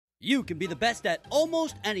You can be the best at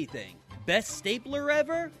almost anything. Best stapler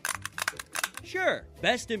ever? Sure.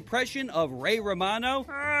 Best impression of Ray Romano?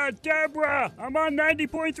 Deborah, I'm on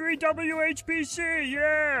 90.3 WHPC,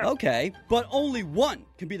 yeah! Okay, but only one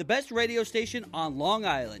can be the best radio station on Long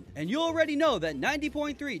Island. And you already know that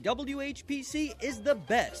 90.3 WHPC is the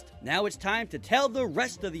best. Now it's time to tell the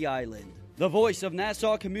rest of the island. The Voice of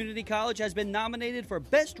Nassau Community College has been nominated for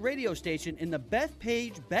Best Radio Station in the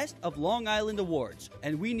Bethpage Best of Long Island Awards,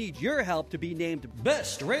 and we need your help to be named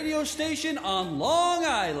Best Radio Station on Long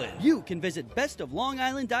Island. You can visit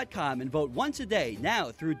bestoflongisland.com and vote once a day now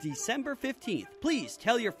through December 15th. Please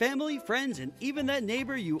tell your family, friends, and even that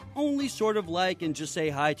neighbor you only sort of like and just say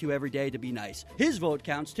hi to every day to be nice. His vote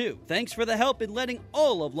counts too. Thanks for the help in letting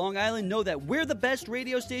all of Long Island know that we're the best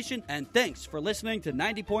radio station, and thanks for listening to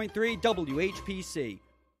 90.3 WHPC.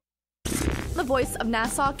 The Voice of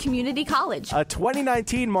Nassau Community College. A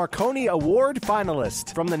 2019 Marconi Award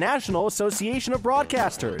finalist from the National Association of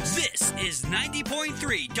Broadcasters. This is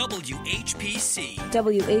 90.3 WHPC.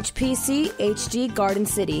 WHPC HD Garden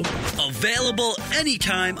City. Available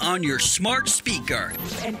anytime on your smart speaker.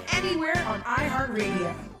 And anywhere on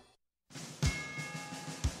iHeartRadio.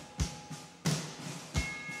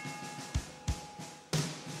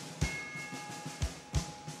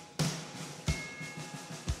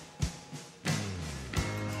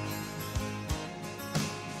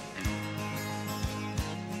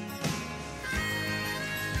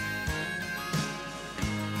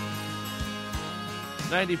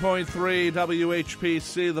 .3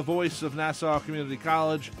 WHPC, the voice of Nassau Community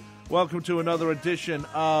College. Welcome to another edition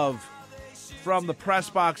of From the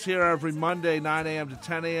Press Box here every Monday, 9 a.m. to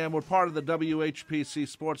 10 a.m. We're part of the WHPC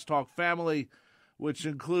Sports Talk family, which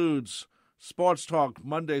includes Sports Talk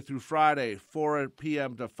Monday through Friday, 4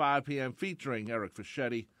 p.m. to 5 p.m., featuring Eric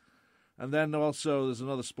Fischetti. And then also there's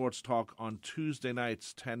another Sports Talk on Tuesday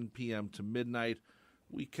nights, 10 p.m. to midnight.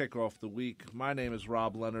 We kick off the week. My name is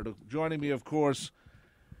Rob Leonard. Joining me, of course,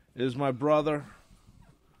 is my brother,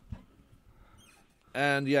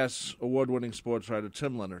 and yes, award-winning sports writer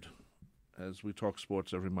Tim Leonard, as we talk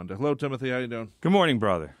sports every Monday. Hello, Timothy. How you doing? Good morning,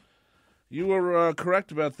 brother. You were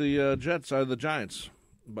correct about the the Giants,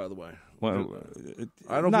 by the way. Well,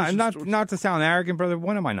 I don't know. Not to sound arrogant, brother.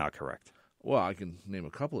 When am I not correct? Well, I can name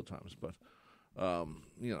a couple of times, but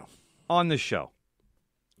on the show.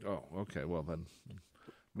 Oh, okay. Well, then.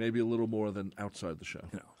 Maybe a little more than outside the show.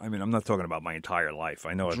 I mean, I'm not talking about my entire life.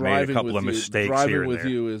 I know I've made a couple of mistakes here and there. Driving with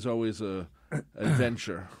you is always a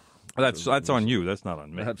adventure. That's on you. That's not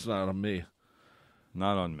on me. That's not on me.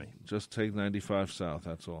 Not on me. Just take 95 south,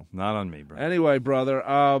 that's all. Not on me, bro. Anyway, brother,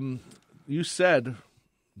 you said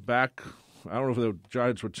back, I don't know if the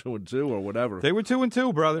Giants were 2-2 or whatever. They were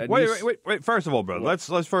 2-2, brother. And wait. First of all, brother, let's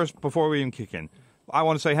first, before we even kick in, I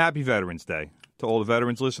want to say Happy Veterans Day to all the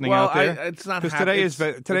veterans listening out there. It's not because today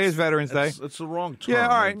is Veterans Day. It's the wrong term. Yeah,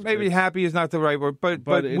 all right. Maybe happy is not the right word, but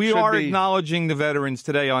we are acknowledging the veterans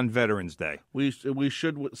today on Veterans Day. We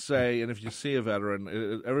should say, and if you see a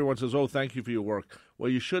veteran, everyone says, "Oh, thank you for your work."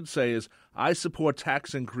 What you should say is, "I support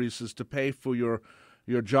tax increases to pay for your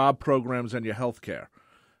job programs and your health care."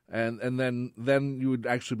 And then you would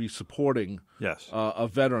actually be supporting a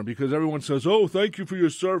veteran, because everyone says, "Oh, thank you for your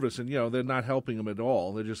service," and they're not helping them at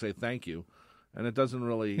all. They just say thank you. And it doesn't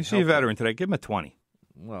really. You see a veteran today, give him a 20.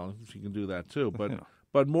 Well, if you can do that too,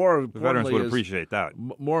 but more importantly, the veterans would appreciate that.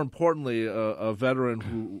 More importantly, a veteran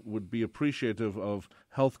who would be appreciative of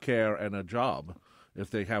health care and a job, if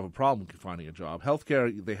they have a problem finding a job. Health care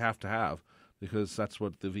they have to have, because that's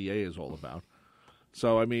what the VA is all about.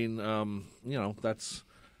 So I mean, that's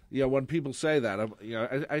when people say that,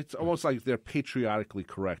 it's almost like they're patriotically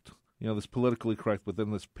correct. This politically correct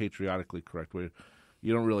within this patriotically correct, where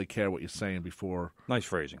you don't really care what you're saying before. Nice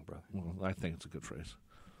phrasing, brother. Well, I think it's a good phrase.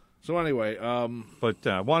 So anyway,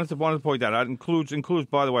 but wanted to point out that includes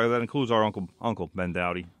by the way, that includes our uncle Ben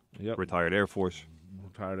Dowdy, retired Air Force.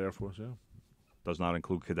 Retired Air Force, yeah. Does not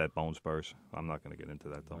include Cadet Bone Spurs. I'm not going to get into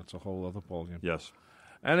that though. That's a whole other ballgame. Yes.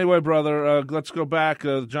 Anyway, brother, let's go back.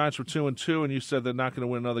 The Giants were 2-2, and you said they're not going to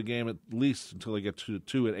win another game at least until they get to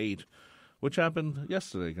 2-8. Which happened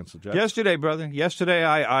yesterday against the Jets. Yesterday, brother. Yesterday,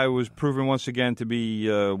 I was proven once again to be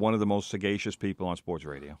one of the most sagacious people on sports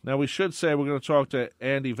radio. Now, we should say we're going to talk to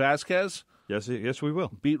Andy Vasquez. Yes, we will.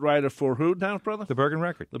 Beat writer for who now, brother? The Bergen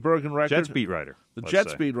Record. The Bergen Record. Jets beat writer. The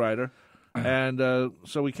Jets beat writer. And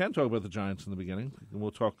so we can talk about the Giants in the beginning. And we'll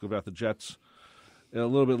talk about the Jets a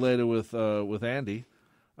little bit later with Andy.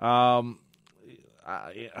 I'm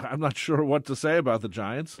not sure what to say about the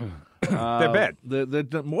Giants. They're bad. They're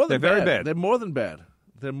more than They're bad. very bad. They're more than bad.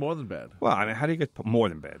 They're more than bad. Well, I mean, how do you get more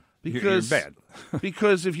than bad? Because you're bad.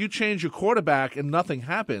 Because if you change your quarterback and nothing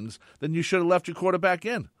happens, then you should have left your quarterback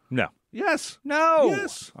in. No. Yes. No.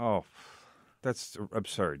 Yes. Oh, that's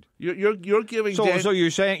absurd. You're giving. So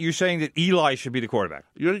you're saying that Eli should be the quarterback.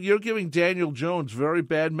 You're giving Daniel Jones very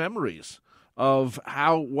bad memories of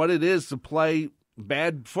what it is to play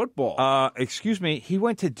bad football. Excuse me. He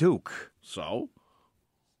went to Duke. So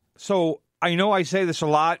I know I say this a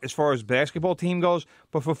lot as far as basketball team goes,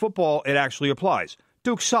 but for football, it actually applies.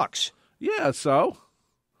 Duke sucks. Yeah.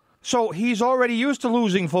 So he's already used to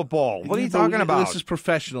losing football. What are you talking about? This is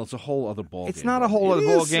professional. It's a whole other ball game. It's not a whole other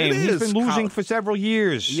ball game. He's been losing for several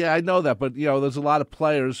years. Yeah, I know that, but there's a lot of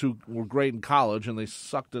players who were great in college and they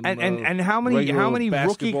sucked in. And how many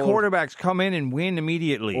rookie quarterbacks come in and win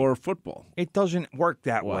immediately? Or football? It doesn't work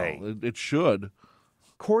that way. It should.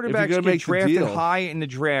 Quarterbacks get drafted high in the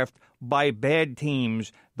draft by bad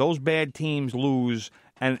teams. Those bad teams lose,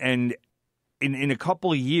 and in a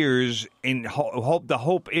couple of years, the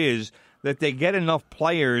hope is that they get enough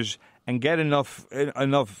players and get enough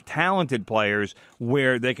talented players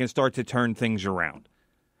where they can start to turn things around.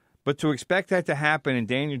 But to expect that to happen in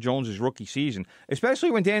Daniel Jones' rookie season,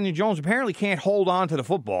 especially when Daniel Jones apparently can't hold on to the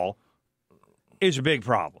football, is a big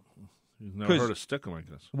problem. You've never heard a stick like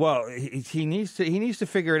this. Well, he needs to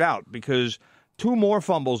figure it out because 2 more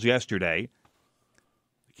fumbles yesterday.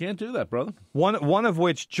 Can't do that, brother. One of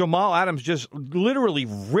which Jamal Adams just literally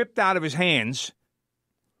ripped out of his hands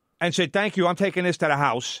and said, "Thank you, I'm taking this to the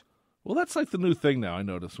house." Well, that's like the new thing now, I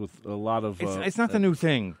notice, with a lot of... It's not the new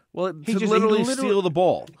thing. Well, he literally steal the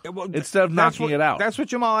ball instead of knocking it out. That's what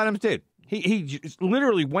Jamal Adams did. He just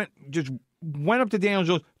literally went up to Daniel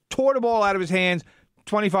Jones, tore the ball out of his hands,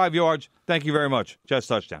 25 yards, thank you very much, Jets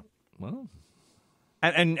touchdown. Well...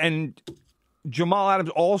 And Jamal Adams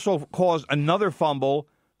also caused another fumble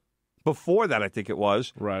before that, I think it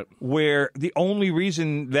was, right, where the only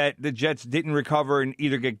reason that the Jets didn't recover and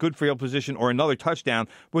either get good field position or another touchdown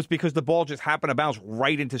was because the ball just happened to bounce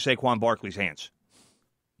right into Saquon Barkley's hands.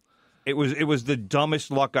 It was the dumbest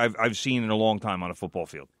luck I've seen in a long time on a football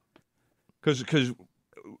field. Because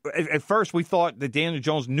at first we thought that Daniel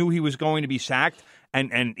Jones knew he was going to be sacked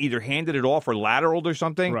and either handed it off or lateraled or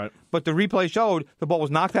something. Right. But the replay showed the ball was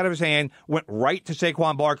knocked out of his hand, went right to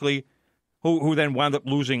Saquon Barkley, who then wound up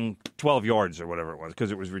losing 12 yards or whatever it was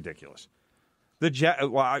because it was ridiculous.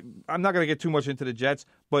 I'm not going to get too much into the Jets,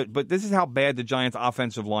 but this is how bad the Giants'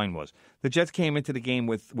 offensive line was. The Jets came into the game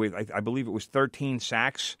with I believe it was 13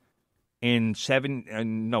 sacks in 8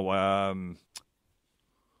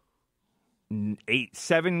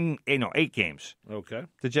 games. Okay.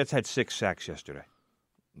 The Jets had 6 sacks yesterday.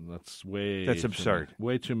 That's absurd.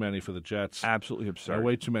 Way too many for the Jets. Absolutely absurd.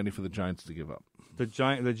 Way too many for the Giants to give up. The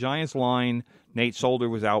Giants line, Nate Solder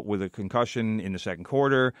was out with a concussion in the second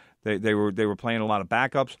quarter. They were playing a lot of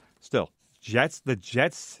backups. Still, the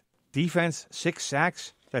Jets defense, 6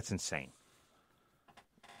 sacks. That's insane.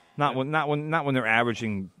 Not when they're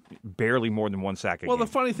averaging barely more than 1 sack a game. Well, the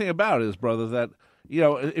funny thing about it is, brother, that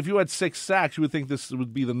if you had 6 sacks, you would think this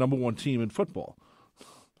would be the number 1 team in football.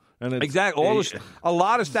 And exactly. A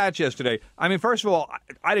lot of stats yesterday. I mean, first of all,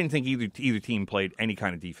 I didn't think either team played any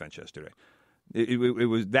kind of defense yesterday. It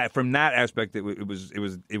was that from that aspect. It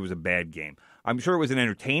was a bad game. I'm sure it was an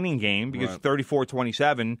entertaining game because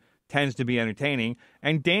 34-27 tends to be entertaining.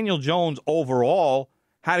 And Daniel Jones overall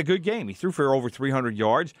had a good game. He threw for over 300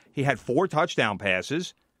 yards. He had 4 touchdown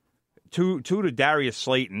passes, two to Darius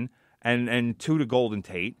Slayton and 2 to Golden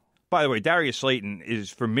Tate. By the way, Darius Slayton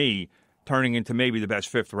is for me turning into maybe the best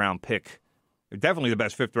 5th-round pick. Definitely the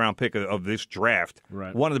best 5th-round pick of this draft.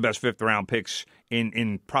 Right. One of the best 5th-round picks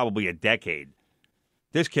in probably a decade.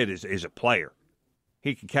 This kid is a player.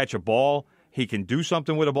 He can catch a ball. He can do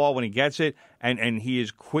something with a ball when he gets it, and he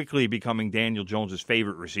is quickly becoming Daniel Jones'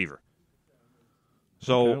 favorite receiver.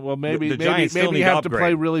 So, well, maybe the Giants still need you have upgrade. to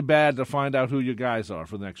play really bad to find out who your guys are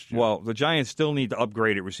for next year. Well, the Giants still need to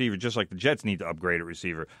upgrade at receiver, just like the Jets need to upgrade at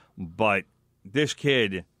receiver. But this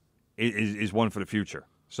kid is one for the future.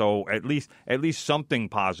 So at least something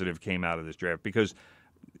positive came out of this draft because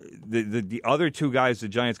the other 2 guys the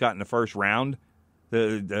Giants got in the first round,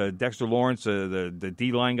 the Dexter Lawrence, the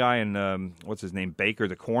D-line guy, and what's his name, Baker,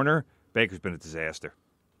 the corner. Baker's been a disaster,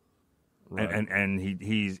 right. and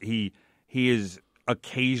he is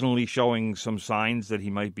occasionally showing some signs that he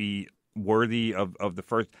might be worthy of the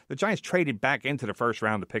first. The Giants traded back into the first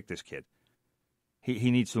round to pick this kid. He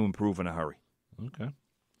needs to improve in a hurry. Okay.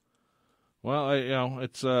 Well,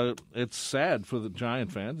 it's sad for the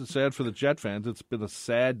Giant fans. It's sad for the Jet fans. It's been a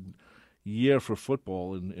sad year for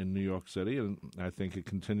football in New York City, and I think it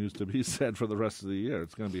continues to be sad for the rest of the year.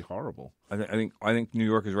 It's going to be horrible. I think New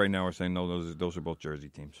Yorkers right now are saying no. Those are both Jersey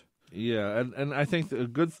teams. Yeah, and I think the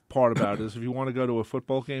good part about it is if you want to go to a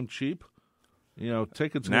football game cheap,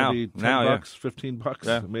 tickets going to be $10,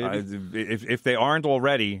 $15, maybe. If they aren't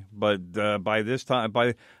already, but by this time,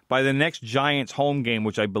 by the next Giants home game,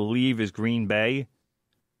 which I believe is Green Bay,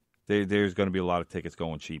 there's going to be a lot of tickets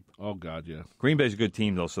going cheap. Oh God, yeah. Green Bay's a good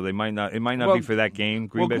team though, so they might not. It might not be for that game.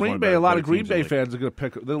 Green Bay. A lot of Green Bay fans are going to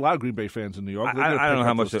pick. There are a lot of Green Bay fans in New York. I don't know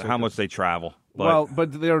how much they travel.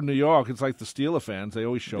 But they're in New York. It's like the Steeler fans. They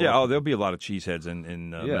always show up. Yeah, there'll be a lot of cheeseheads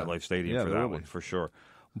in MetLife Stadium for that one, for sure.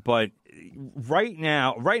 But right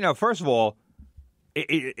now, first of all,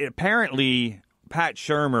 apparently Pat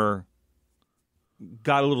Shurmur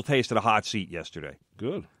got a little taste of the hot seat yesterday.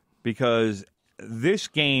 Good. Because this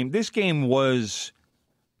game was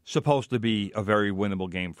supposed to be a very winnable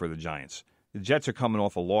game for the Giants. The Jets are coming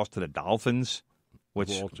off a loss to the Dolphins, which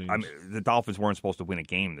the Dolphins weren't supposed to win a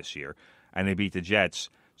game this year, and they beat the Jets.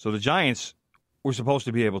 So the Giants were supposed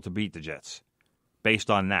to be able to beat the Jets based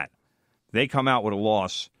on that. They come out with a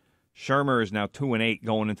loss. Shurmur is now 2-8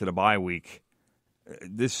 going into the bye week.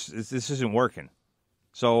 This isn't working.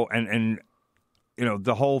 So and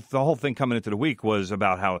the whole thing coming into the week was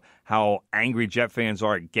about how angry Jet fans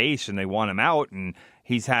are at Gase and they want him out, and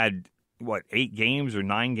he's had 8 games or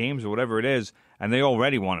 9 games or whatever it is, and they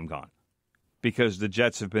already want him gone because the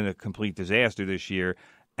Jets have been a complete disaster this year,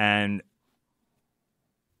 and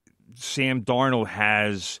Sam Darnold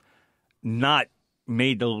has not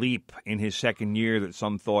made the leap in his second year that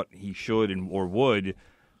some thought he should or would.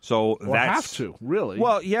 So have to, really.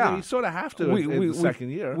 Well, yeah. You sort of have to in the second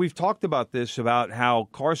year. We've talked about this, about how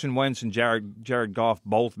Carson Wentz and Jared Goff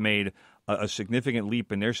both made a significant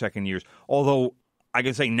leap in their second years. Although I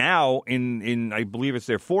can say now, in I believe it's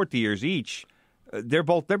their fourth years each, they're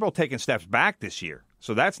both taking steps back this year.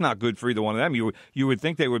 So that's not good for either one of them. You would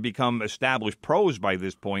think they would become established pros by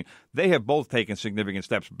this point. They have both taken significant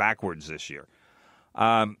steps backwards this year.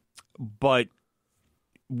 But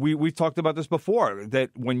we've talked about this before, that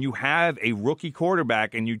when you have a rookie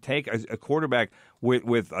quarterback and you take a quarterback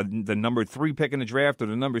with the number 3 pick in the draft or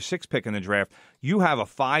the number 6 pick in the draft, you have a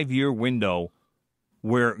 5-year window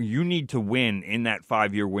where you need to win in that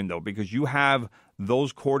 5-year window because you have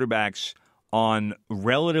those quarterbacks on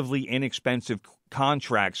relatively inexpensive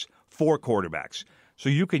contracts for quarterbacks. So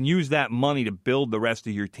you can use that money to build the rest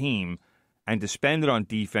of your team and to spend it on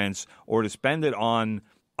defense or to spend it on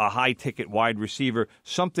a high-ticket wide receiver,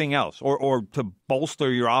 something else, or to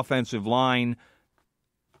bolster your offensive line.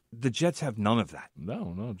 The Jets have none of that.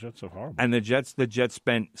 No, Jets are horrible. And the Jets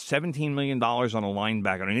spent $17 million on a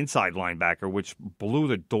linebacker, an inside linebacker, which blew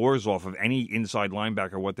the doors off of any inside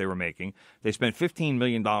linebacker what they were making. They spent $15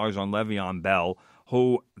 million on Le'Veon Bell,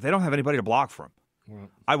 who they don't have anybody to block for him. Well,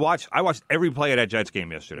 I watched every play of that Jets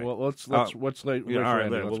game yesterday. Well, let's save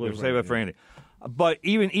that for Andy. But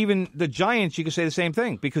even the Giants, you could say the same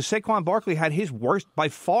thing because Saquon Barkley had by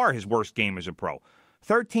far his worst game as a pro.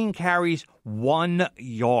 13 carries, 1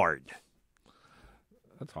 yard.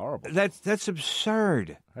 That's horrible. That's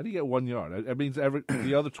absurd. How do you get 1 yard? That means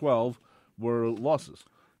the other 12 were losses.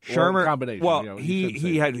 Shurmur, combination. Well,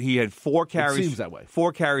 he had 4 carries. It seems that way.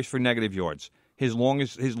 4 carries for negative yards. His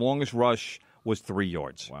longest rush was 3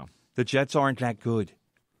 yards. Wow. The Jets aren't that good.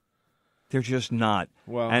 They're just not.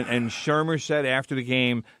 Well, and Shurmur said after the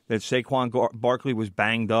game that Saquon Barkley was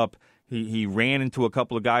banged up. He ran into a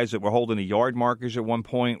couple of guys that were holding the yard markers at one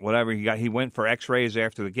point. Whatever he went for X-rays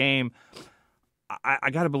after the game. I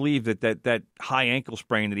got to believe that high ankle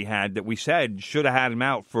sprain that he had that we said should have had him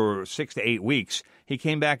out for 6 to 8 weeks. He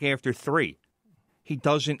came back after 3. He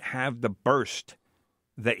doesn't have the burst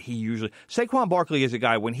that he usually. Saquon Barkley is a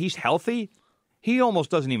guy when he's healthy, he almost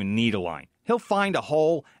doesn't even need a line. He'll find a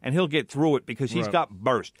hole and he'll get through it because he's got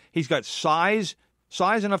burst. He's got size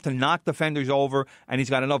enough to knock defenders over, and he's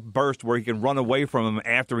got enough burst where he can run away from him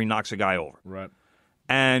after he knocks a guy over. Right.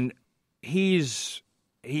 And he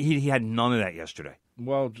had none of that yesterday.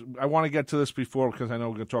 Well, I want to get to this before because I know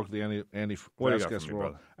we're going to talk to the Andy Vasquez.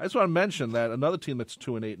 I just want to mention that another team that's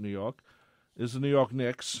 2-8 in New York is the New York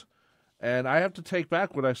Knicks. And I have to take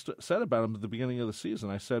back what I said about them at the beginning of the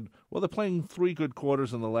season. I said, well, they're playing 3 good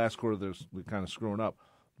quarters, and the last quarter they're kind of screwing up.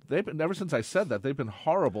 Ever since I said that, they've been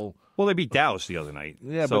horrible. Well, they beat Dallas the other night.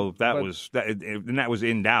 Yeah, so that was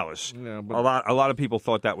in Dallas. Yeah, a lot of people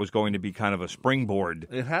thought that was going to be kind of a springboard.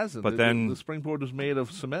 It hasn't. But then the springboard was made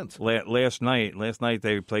of cement. Last night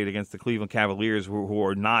they played against the Cleveland Cavaliers, who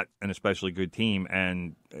are not an especially good team,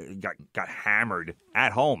 and got hammered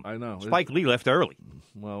at home. I know. Spike Lee left early.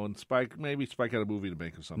 Well, and maybe Spike had a movie to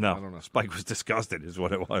make or something. No, I don't know. Spike was disgusted, is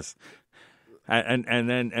what it was. And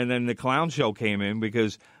then the clown show came in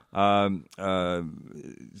because GM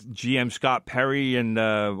Scott Perry, and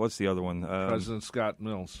what's the other one? President Scott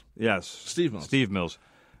Mills. Yes, Steve Mills. Steve Mills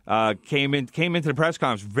came into the press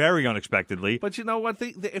conference very unexpectedly. But you know what?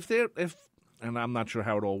 If and I'm not sure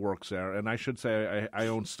how it all works there. And I should say I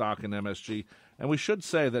own stock in MSG, and we should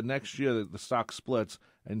say that next year the stock splits,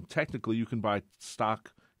 and technically you can buy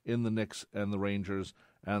stock in the Knicks and the Rangers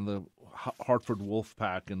and the Hartford Wolf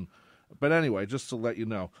Pack. But anyway, just to let you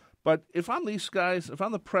know. But if I'm these guys, if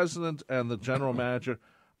I'm the president and the general manager,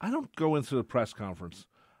 I don't go into the press conference.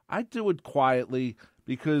 I do it quietly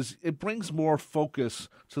because it brings more focus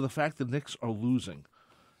to the fact that the Knicks are losing.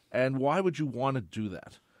 And why would you want to do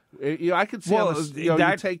that? I could see you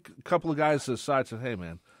take a couple of guys to the side and say, hey,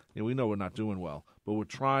 man, we know we're not doing well, but we're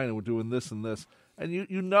trying and we're doing this and this. And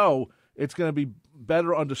you know it's going to be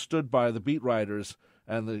better understood by the beat writers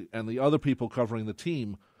and the other people covering the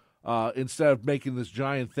team instead of making this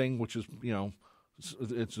giant thing, which is,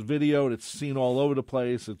 it's videoed, it's seen all over the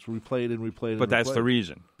place, it's replayed and replayed. But that's the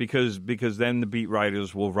reason, because then the beat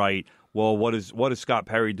writers will write, well, what is Scott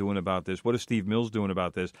Perry doing about this? What is Steve Mills doing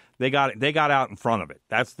about this? They got out in front of it.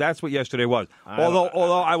 That's what yesterday was. Although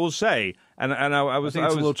I will say, and I was a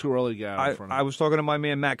little too early to get out in front of it. I was talking to my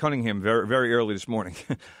man Matt Cunningham very very early this morning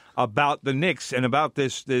about the Knicks and about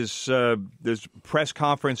this press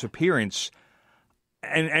conference appearance.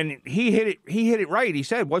 And he hit it right. He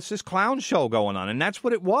said, "What's this clown show going on?" And that's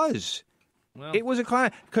what it was. Well, it was a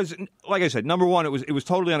clown because, like I said, number one, it was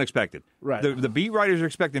totally unexpected. Right. The beat writers are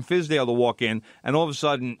expecting Fizdale to walk in, and all of a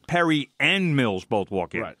sudden, Perry and Mills both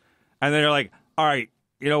walk in. Right. And they're like, "All right,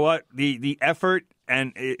 you know what? The effort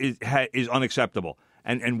is unacceptable,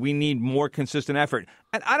 and we need more consistent effort."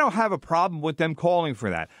 And I don't have a problem with them calling for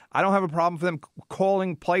that. I don't have a problem for them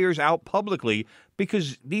calling players out publicly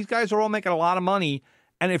because these guys are all making a lot of money,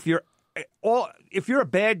 and if you're a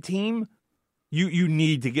bad team, you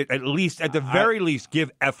need to get at the very least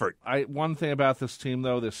give effort. One thing about this team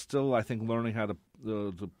though, they're still, I think, learning how to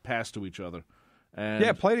pass to each other.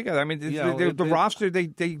 And play together. I mean, the roster,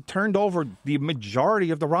 they turned over the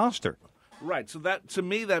majority of the roster. Right. So that, to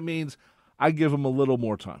me, that means I give them a little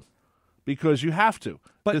more time because you have to.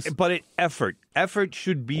 But effort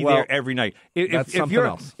should be there every night. That's something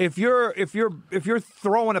else. If you're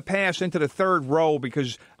throwing a pass into the third row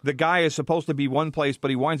because the guy is supposed to be one place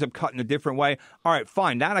but he winds up cutting a different way, all right,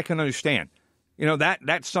 fine, that I can understand.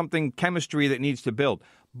 That's something, chemistry that needs to build.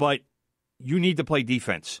 But you need to play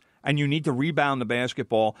defense and you need to rebound the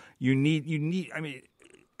basketball. You need. I mean,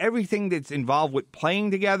 everything that's involved with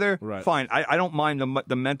playing together. Right. Fine, I don't mind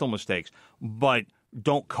the mental mistakes, but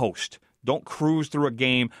don't coast. Don't cruise through a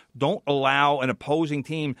game. Don't allow an opposing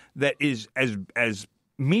team that is as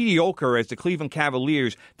mediocre as the Cleveland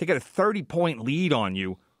Cavaliers to get a 30-point lead on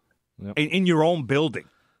you in your own building.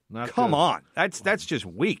 Come on. That's just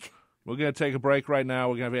weak. We're going to take a break right now.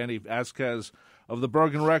 We're going to have Andy Vasquez of the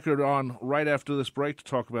Bergen Record on right after this break to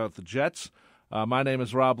talk about the Jets. My name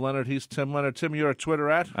is Rob Leonard. He's Tim Leonard. Tim, you're at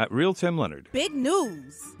Twitter at Real Tim Leonard. Big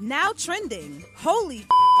news. Now trending. Holy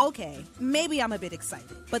okay, maybe I'm a bit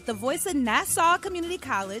excited. But the voice of Nassau Community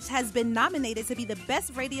College has been nominated to be the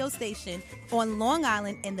best radio station on Long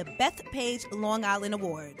Island in the Bethpage Long Island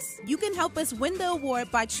Awards. You can help us win the award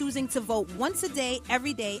by choosing to vote once a day,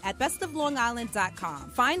 every day at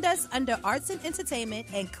bestoflongisland.com. Find us under Arts and Entertainment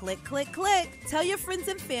and click. Tell your friends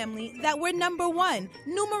and family that we're number one,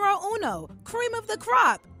 numero uno, cream of the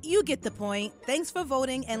crop. You get the point. Thanks for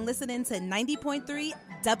voting and listening to 90.3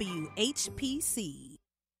 WHPC.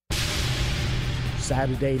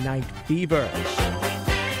 Saturday Night Fever.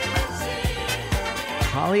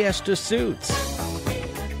 Polyester Suits.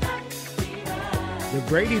 The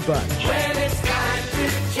Brady Bunch.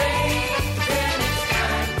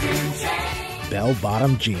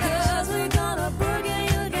 Bell-bottom jeans.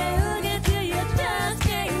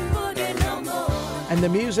 And the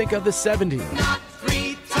music of the 70s. Knock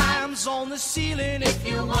 3 times on the ceiling if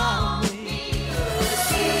you want me.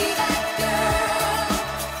 See that girl,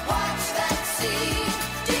 watch that scene,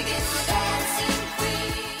 digging the dancing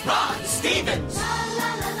queen. Ron Stevens.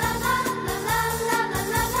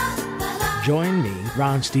 Join me,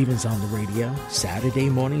 Ron Stevens, on the radio, Saturday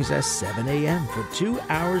mornings at 7 a.m. for 2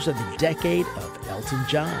 hours of the decade of Elton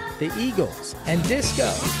John, the Eagles, and disco.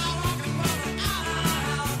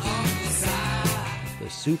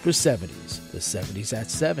 Super 70s, the 70s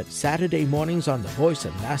at 7, Saturday mornings on the voice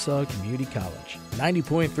of Nassau Community College,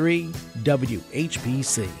 90.3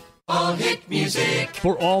 WHPC. All hit music.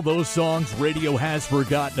 For all those songs radio has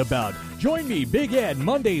forgotten about, join me, Big Ed,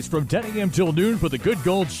 Mondays from 10 a.m. till noon for The Good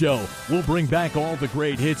Gold Show. We'll bring back all the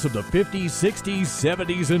great hits of the 50s, 60s,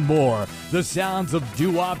 70s, and more. The sounds of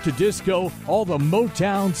doo-wop to disco, all the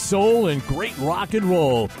Motown, soul, and great rock and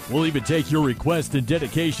roll. We'll even take your requests and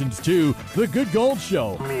dedications to The Good Gold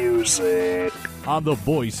Show. Music. On the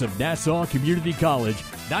voice of Nassau Community College,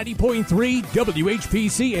 90.3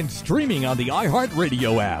 WHPC, and streaming on the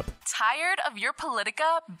iHeartRadio app. Tired of your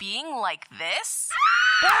Politica being like this?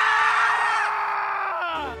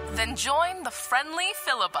 Then join the Friendly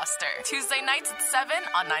Filibuster. Tuesday nights at 7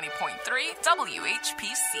 on 90.3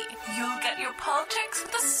 WHPC. You'll get your politics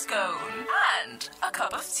with a scone and a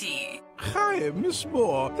cup of tea. Hi, Miss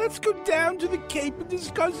Moore. Let's go down to the Cape and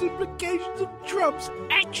discuss implications of Trump's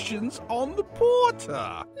actions on the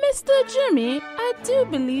porter. Mr. Jimmy, I do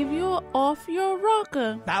believe you're off your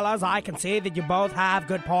rocker. Fellas, I can see that you both have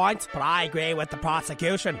good points, but I agree with the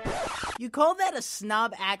prosecution. You call that a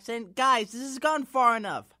snob accent? Guys, this has gone far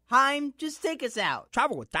enough. Heim, just take us out.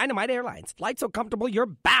 Travel with Dynamite Airlines. Flight so comfortable, you're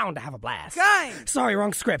bound to have a blast. Guys! Sorry,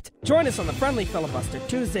 wrong script. Join us on the Friendly Filibuster,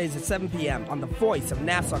 Tuesdays at 7 p.m. on the voice of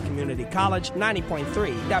Nassau Community College, 90.3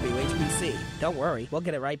 WHBC. Don't worry, we'll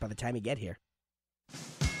get it right by the time you get here.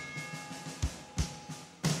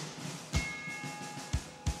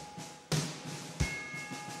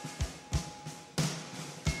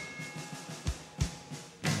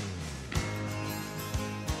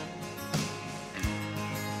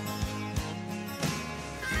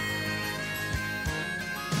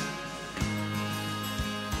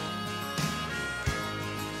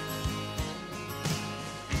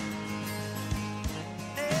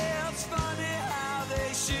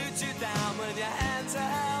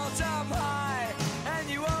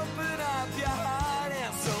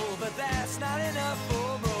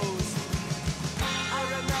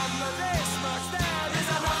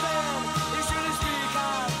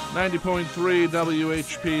 .3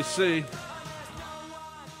 WHPC.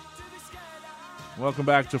 Welcome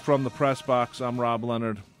back to From the Press Box. I'm Rob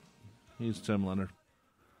Leonard. He's Tim Leonard.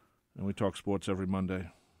 And we talk sports every Monday.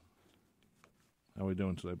 How are we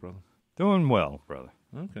doing today, brother? Doing well, brother.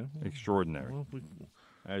 Okay. Extraordinary. Well,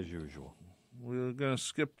 as usual. We're going to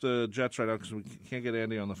skip the Jets right now because we can't get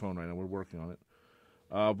Andy on the phone right now. We're working on it.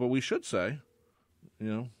 But we should say,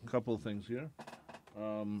 a couple of things here.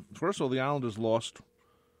 First of all, the Islanders lost.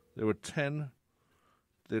 They were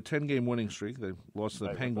their 10-game winning streak. They lost to the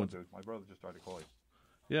Penguins. My brother just tried to call you.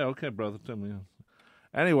 Yeah, okay, brother Tim. Yeah.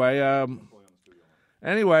 Anyway,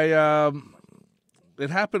 it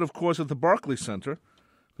happened, of course, at the Barclays Center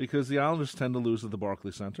because the Islanders tend to lose at the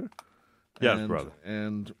Barclays Center. Yes, brother.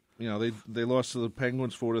 And they lost to the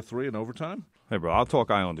Penguins 4-3 in overtime. Hey, bro, I'll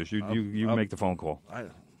talk Islanders. You make the phone call.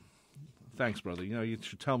 Thanks, brother. You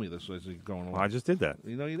should tell me this as you're going along. Well, I just did that.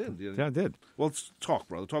 You did. Yeah, I did. Well, let's talk,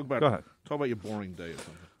 brother. Go ahead. Talk about your boring day or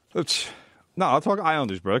something. No, I'll talk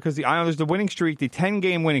Islanders, brother, because the Islanders, the winning streak, the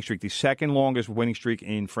 10-game winning streak, the second longest winning streak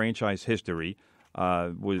in franchise history,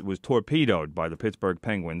 was torpedoed by the Pittsburgh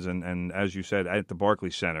Penguins. And as you said, at the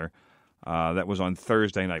Barclays Center, that was on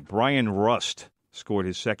Thursday night. Brian Rust scored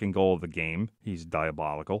his second goal of the game. He's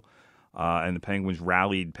diabolical. And the Penguins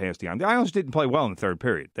rallied past the Islanders. The Islanders didn't play well in the third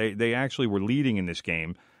period. They actually were leading in this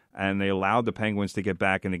game, and they allowed the Penguins to get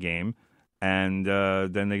back in the game. And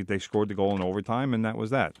then they scored the goal in overtime, and that was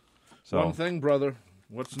that. So, one thing, brother.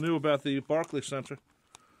 What's new about the Barclays Center?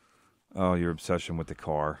 Oh, your obsession with the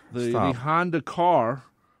car. The Honda car,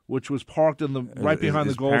 which was parked right behind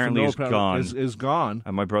the goal from is gone.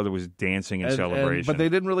 And my brother was dancing in celebration. But they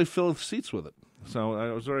didn't really fill the seats with it. So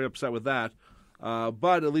I was very upset with that.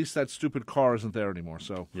 But at least that stupid car isn't there anymore.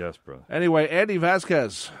 So yes, brother. Anyway, Andy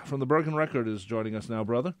Vasquez from the Bergen Record is joining us now,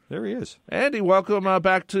 brother. There he is. Andy, welcome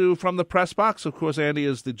back to From the Press Box. Of course, Andy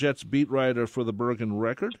is the Jets beat writer for the Bergen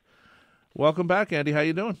Record. Welcome back, Andy. How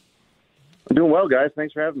you doing? I'm doing well, guys.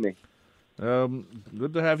 Thanks for having me.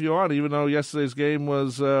 Good to have you on, even though yesterday's game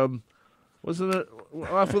wasn't it?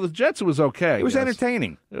 Well, for the Jets, it was okay. It was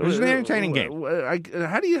entertaining. It was an entertaining game.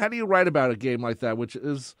 How do you write about a game like that, which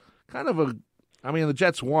is kind of the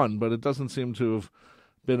Jets won, but it doesn't seem to have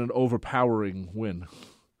been an overpowering win.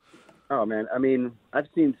 Oh, man. I've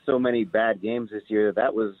seen so many bad games this year.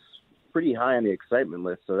 That was pretty high on the excitement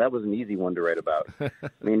list, so that was an easy one to write about.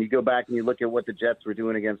 You go back and you look at what the Jets were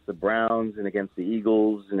doing against the Browns and against the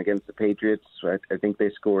Eagles and against the Patriots. I think they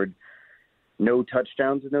scored no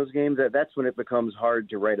touchdowns in those games. That's when it becomes hard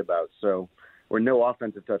to write about. Or no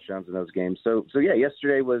offensive touchdowns in those games. So yeah,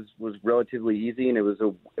 yesterday was relatively easy, and it was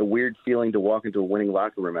a weird feeling to walk into a winning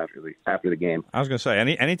locker room after the game. I was going to say,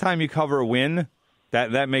 anytime you cover a win,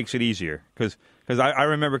 That makes it easier because I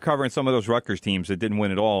remember covering some of those Rutgers teams that didn't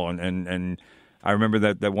win at all, and I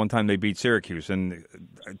remember that one time they beat Syracuse, and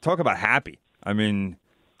talk about happy. I mean,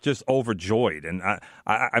 just overjoyed, and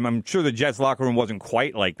I'm sure the Jets locker room wasn't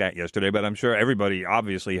quite like that yesterday, but I'm sure everybody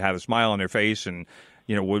obviously had a smile on their face and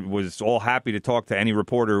was all happy to talk to any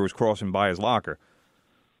reporter who was crossing by his locker.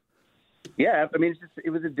 Yeah, I mean, it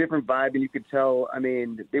was a different vibe, and you could tell. I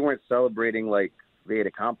mean, they weren't celebrating like they had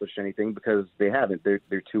accomplished anything because they haven't. They're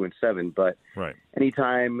 2-7, but right.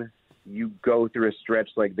 Anytime you go through a stretch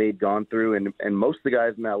like they'd gone through, and most of the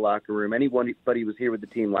guys in that locker room, anybody who was here with the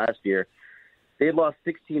team last year, they had lost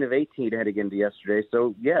 16 of 18 heading into yesterday.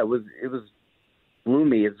 So yeah, it was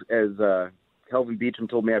gloomy as Kelvin Beachum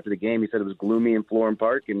told me after the game. He said it was gloomy in Florham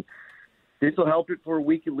Park, and this will help it for a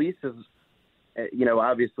week at least. As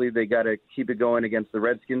obviously they got to keep it going against the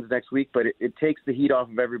Redskins next week, but it takes the heat off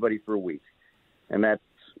of everybody for a week, and that's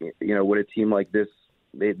what a team like this.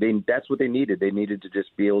 That's what they needed. They needed to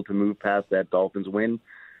just be able to move past that Dolphins win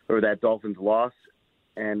or that Dolphins loss,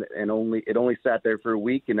 and it only sat there for a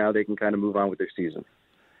week, and now they can kind of move on with their season.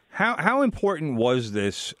 How important was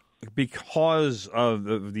this because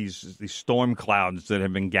of these storm clouds that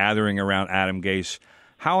have been gathering around Adam Gase?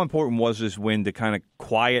 How important was this win to kind of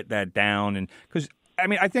quiet that down? And because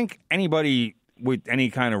I think anybody with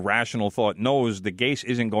any kind of rational thought knows that Gase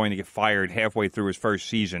isn't going to get fired halfway through his first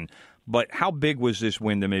season. But how big was this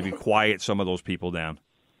win to maybe quiet some of those people down?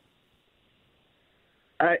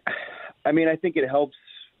 I think it helps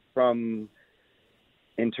in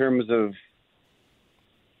terms of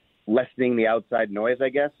lessening the outside noise, I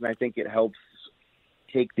guess. And I think it helps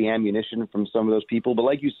take the ammunition from some of those people. But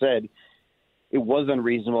like you said, it was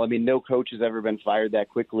unreasonable. I mean, no coach has ever been fired that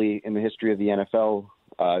quickly in the history of the NFL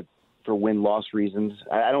for win-loss reasons.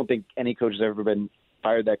 I don't think any coach has ever been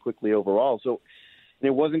fired that quickly overall. So it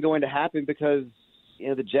wasn't going to happen because,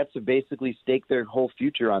 the Jets have basically staked their whole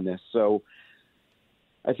future on this. So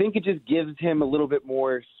I think it just gives him a little bit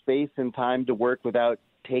more space and time to work without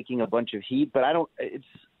taking a bunch of heat. But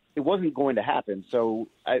it wasn't going to happen. So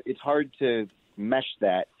it's hard to mesh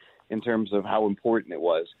that in terms of how important it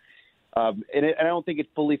was. And I don't think it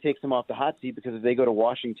fully takes them off the hot seat because if they go to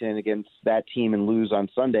Washington against that team and lose on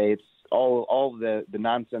Sunday, it's all the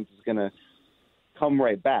nonsense is going to come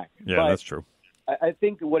right back. Yeah, but that's true. I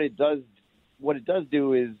think what it does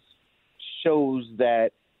do is shows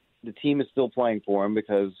that the team is still playing for him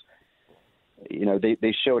because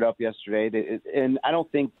they showed up yesterday. And I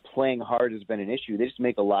don't think playing hard has been an issue. They just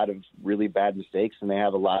make a lot of really bad mistakes and they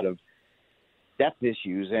have a lot of depth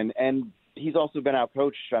issues. And he's also been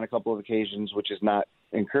outcoached on a couple of occasions, which is not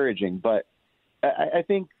encouraging. But I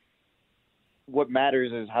think what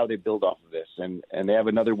matters is how they build off of this. And they have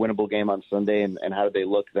another winnable game on Sunday, and how do they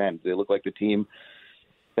look then? Do they look like the team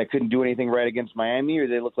that couldn't do anything right against Miami, or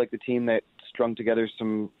do they look like the team that strung together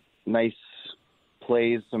some nice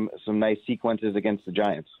plays, some nice sequences against the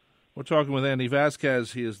Giants? We're talking with Andy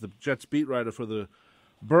Vasquez. He is the Jets beat writer for the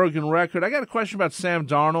Bergen Record. I got a question about Sam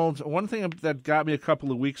Darnold. One thing that got me a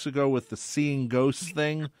couple of weeks ago with the seeing ghosts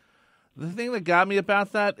thing, the thing that got me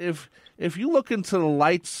about that, if you look into the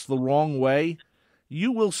lights the wrong way,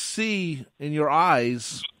 you will see in your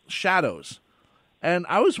eyes shadows. And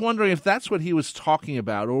I was wondering if that's what he was talking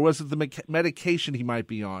about, or was it the medication he might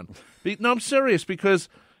be on? No, I'm serious, because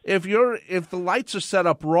if the lights are set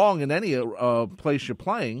up wrong in any place you're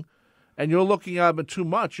playing, and you're looking at it too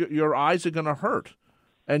much, your eyes are going to hurt.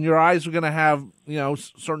 And your eyes are going to have,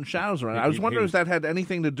 certain shadows around it. I was wondering if that had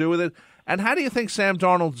anything to do with it. And how do you think Sam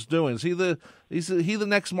Darnold's doing? Is he the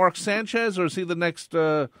next Mark Sanchez, or is he the next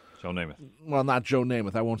Joe Namath? Well, not Joe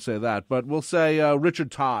Namath. I won't say that, but we'll say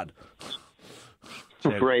Richard Todd.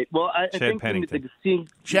 Right. Well, I think Pennington.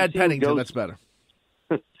 Chad Pennington. That's better.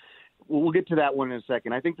 We'll get to that one in a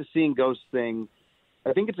second. I think the seeing ghosts thing,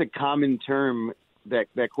 I think it's a common term that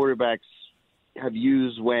quarterbacks have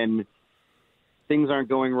used when things aren't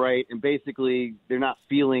going right, and basically they're not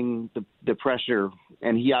feeling the pressure.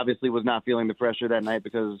 And he obviously was not feeling the pressure that night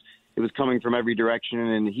because it was coming from every direction,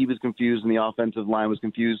 and he was confused, and the offensive line was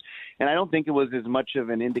confused. And I don't think it was as much of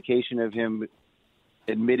an indication of him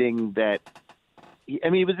admitting that. It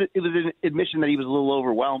was an admission that he was a little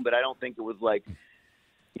overwhelmed, but I don't think it was like,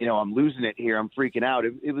 I'm losing it here, I'm freaking out.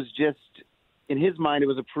 It was just, in his mind, it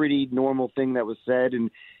was a pretty normal thing that was said, and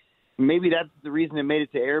maybe that's the reason it made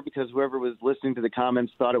it to air, because whoever was listening to the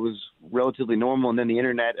comments thought it was relatively normal, and then the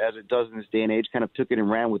internet, as it does in this day and age, kind of took it and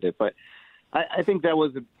ran with it. But I think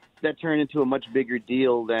that turned into a much bigger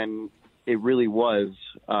deal than it really was.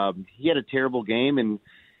 He had a terrible game,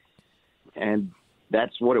 and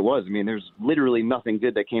that's what it was. I mean, there's literally nothing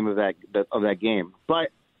good that came of that game. But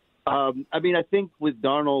I mean, I think with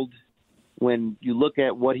Darnold, when you look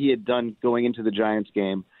at what he had done going into the Giants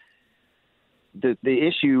game, the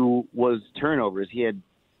issue was turnovers. He had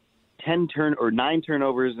 9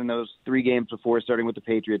 turnovers in those 3 games before starting with the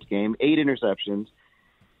Patriots game, 8 interceptions.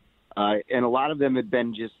 And a lot of them had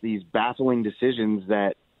been just these baffling decisions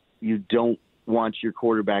that you don't want your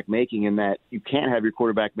quarterback making, and that you can't have your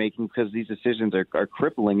quarterback making because these decisions are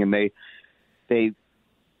crippling, and they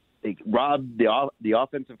rob the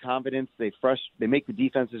offensive confidence. They make the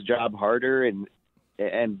defense's job harder, and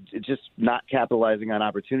it's just not capitalizing on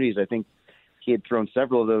opportunities. I think he had thrown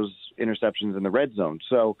several of those interceptions in the red zone.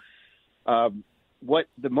 So what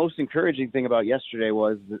the most encouraging thing about yesterday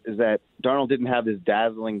is that Darnold didn't have this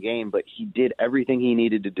dazzling game, but he did everything he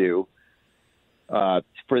needed to do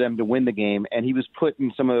for them to win the game. And he was put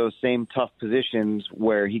in some of those same tough positions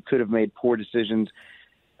where he could have made poor decisions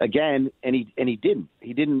again, and he didn't.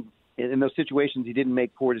 He didn't in those situations. He didn't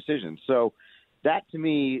make poor decisions. So that to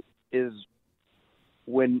me is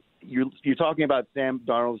when you're talking about Sam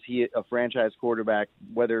Darnold. Is he a franchise quarterback?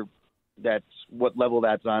 Whether that's what level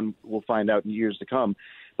that's on, we'll find out in years to come.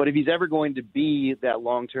 But if he's ever going to be that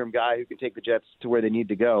long-term guy who can take the Jets to where they need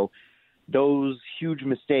to go, those huge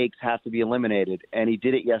mistakes have to be eliminated. And he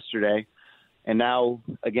did it yesterday. And now,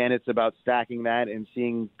 again, it's about stacking that and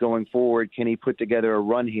seeing going forward, can he put together a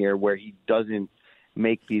run here where he doesn't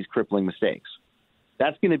make these crippling mistakes?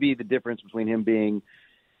 That's going to be the difference between him being,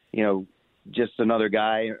 just another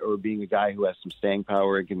guy or being a guy who has some staying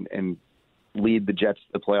power and lead the Jets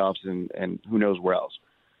to the playoffs and who knows where else.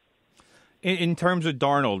 In terms of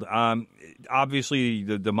Darnold, obviously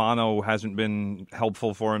the mono hasn't been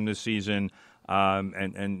helpful for him this season,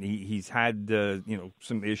 and he's had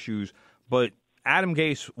some issues. But Adam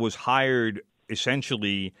Gase was hired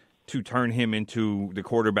essentially to turn him into the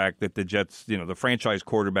quarterback that the Jets, the franchise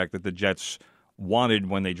quarterback that the Jets wanted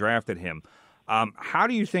when they drafted him. How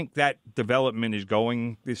do you think that development is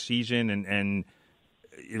going this season, and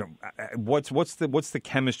what's the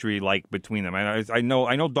chemistry like between them? I know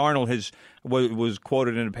Darnold was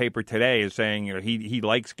quoted in a paper today as saying he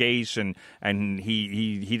likes Gase and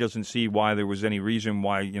he doesn't see why there was any reason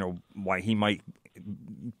why he might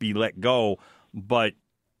be let go. But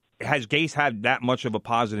has Gase had that much of a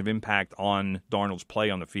positive impact on Darnold's play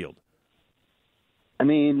on the field? I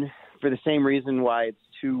mean, for the same reason why it's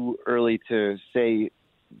too early to say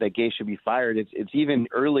that Gase should be fired. It's even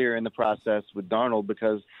earlier in the process with Darnold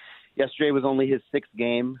because yesterday was only his 6th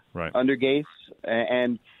game under Gase.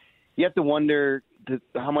 And you have to wonder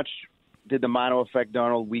how much did the mono affect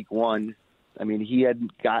Darnold week 1? I mean, he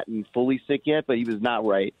hadn't gotten fully sick yet, but he was not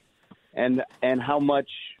right. And how much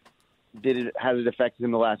has it affected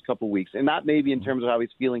him the last couple of weeks? And not maybe in terms of how he's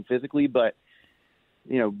feeling physically, but,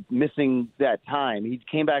 missing that time. He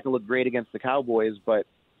came back and looked great against the Cowboys, but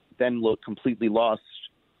then looked completely lost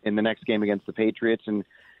in the next game against the Patriots. And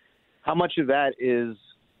how much of that is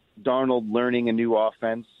Darnold learning a new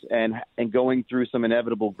offense and going through some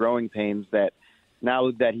inevitable growing pains that now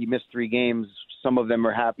that he missed 3 games, some of them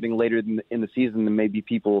are happening later in the season than maybe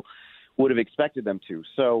people would have expected them to.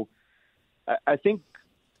 So I think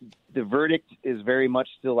the verdict is very much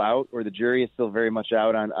still out, or the jury is still very much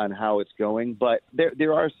out on how it's going. But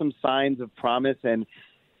there are some signs of promise. And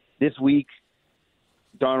this week,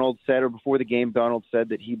 Darnold said, or before the game, Darnold said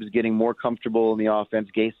that he was getting more comfortable in the offense.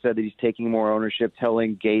 Gase said that he's taking more ownership,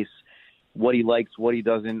 telling Gase what he likes, what he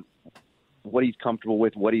doesn't, what he's comfortable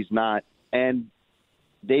with, what he's not. And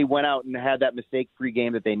they went out and had that mistake-free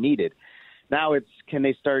game that they needed. Now can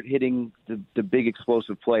they start hitting the big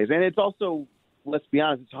explosive plays? And it's also, let's be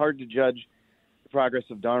honest, it's hard to judge the progress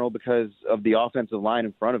of Darnold because of the offensive line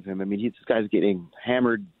in front of him. I mean, this guy's getting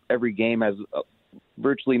hammered every game, has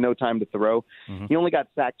virtually no time to throw. Mm-hmm. He only got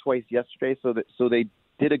sacked twice yesterday, so they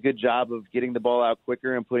did a good job of getting the ball out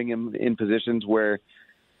quicker and putting him in positions where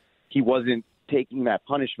he wasn't taking that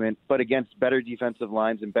punishment. But against better defensive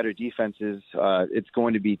lines and better defenses, it's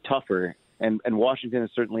going to be tougher. And Washington is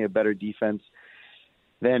certainly a better defense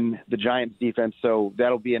than the Giants' defense, so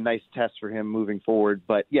that'll be a nice test for him moving forward.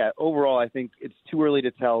 But, yeah, overall, I think it's too early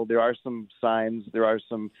to tell. There are some signs. There are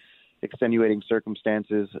some extenuating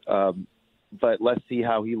circumstances. But let's see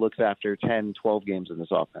how he looks after 10, 12 games in this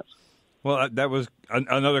offense. Well, that was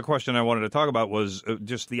another question I wanted to talk about was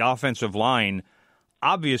just the offensive line.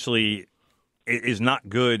 Obviously, is not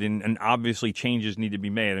good, and obviously changes need to be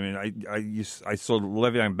made. I mean, I saw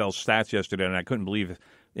Le'Veon Bell's stats yesterday, and I couldn't believe,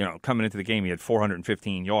 coming into the game, he had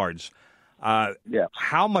 415 yards. Yeah.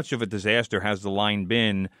 How much of a disaster has the line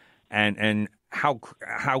been, and how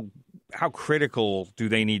critical do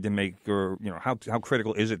they need to make, or how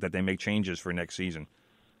critical is it that they make changes for next season?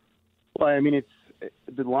 Well, I mean,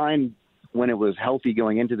 the line, when it was healthy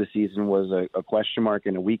going into the season, was a question mark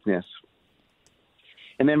and a weakness.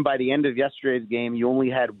 And then by the end of yesterday's game, you only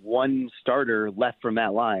had one starter left from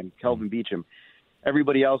that line, Kelvin Beachum.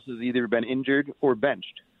 Everybody else has either been injured or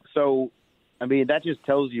benched. So, I mean, that just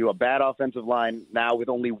tells you a bad offensive line now with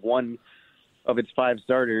only one of its 5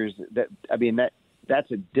 starters.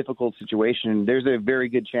 That's a difficult situation. There's a very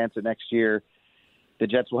good chance that next year the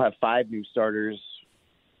Jets will have 5 new starters,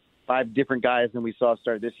 5 different guys than we saw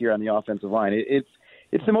start this year on the offensive line.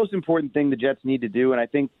 It's the most important thing the Jets need to do, and I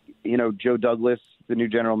think, Joe Douglas, the new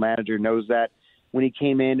general manager, knows that. When he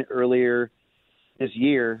came in earlier this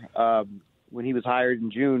year, when he was hired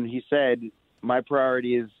in June, he said, my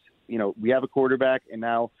priority is, we have a quarterback, and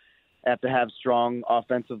now have to have strong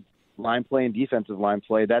offensive line play and defensive line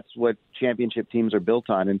play. That's what championship teams are built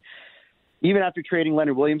on. And even after trading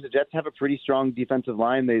Leonard Williams, the Jets have a pretty strong defensive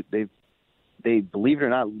line. They believe it or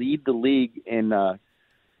not, lead the league in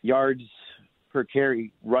yards per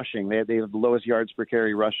carry rushing. They have the lowest yards per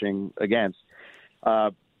carry rushing against.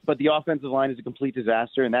 But the offensive line is a complete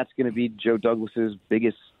disaster, and that's going to be Joe Douglas's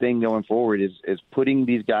biggest thing going forward is putting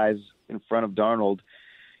these guys in front of Darnold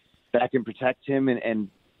that can protect him and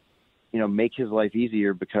make his life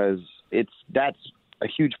easier, because that's a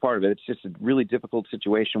huge part of it. It's just a really difficult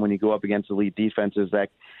situation when you go up against elite defenses that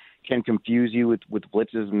can confuse you with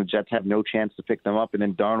blitzes, and the Jets have no chance to pick them up. And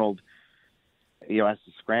then Darnold, has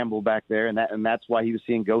to scramble back there, and that's why he was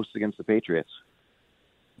seeing ghosts against the Patriots.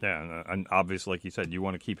 Yeah, and obviously, like you said, you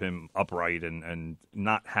want to keep him upright and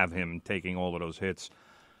not have him taking all of those hits.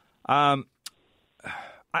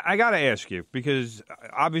 I got to ask you, because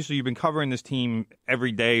obviously you've been covering this team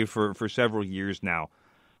every day for several years now.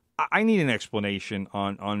 I need an explanation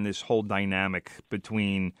on this whole dynamic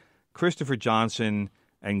between Christopher Johnson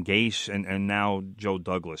and Gase and now Joe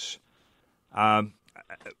Douglas.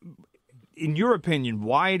 In your opinion,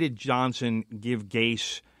 why did Johnson give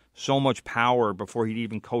Gase so much power before he'd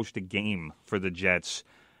even coached a game for the Jets?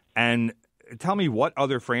 And tell me what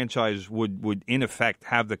other franchise would in effect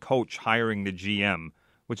have the coach hiring the GM,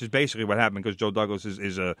 which is basically what happened, because Joe Douglas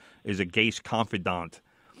is a Gase confidant.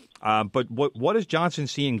 But what does Johnson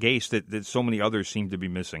see in Gase that so many others seem to be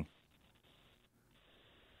missing?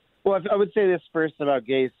 Well, I would say this first about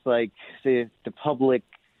Gase, the public,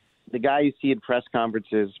 the guy you see in press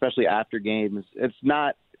conferences, especially after games, it's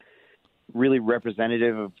not really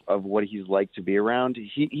representative of what he's like to be around.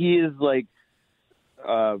 He is like,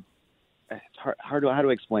 it's hard. How do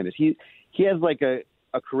I explain this? He has like a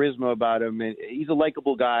charisma about him, and he's a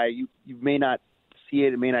likable guy. You may not see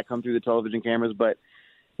it may not come through the television cameras, but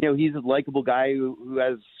he's a likable guy who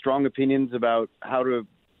has strong opinions about how to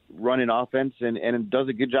run an offense and does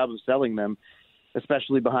a good job of selling them,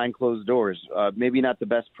 especially behind closed doors. Maybe not the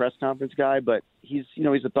best press conference guy, but he's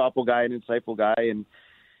a thoughtful guy, an insightful guy, and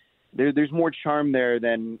there's more charm there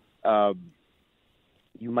than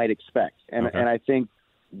you might expect. And I think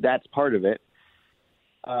that's part of it.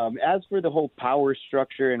 As for the whole power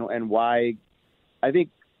structure and why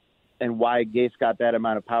Gase got that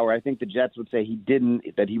amount of power, I think the Jets would say he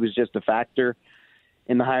didn't, that he was just a factor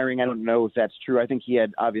in the hiring. I don't know if that's true. I think he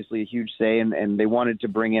had obviously a huge say, and they wanted to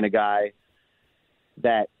bring in a guy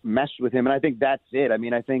that meshed with him. And I think that's it. I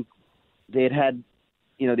mean, I think they had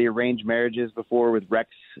the arranged marriages before with Rex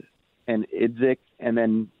and Idzik, and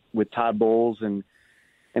then with Todd Bowles and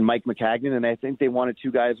Mike McCagnon. And I think they wanted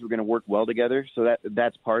 2 guys who were going to work well together. So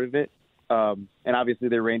that's part of it. And obviously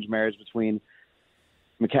the arranged marriage between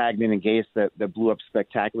McCagnon and Gase that blew up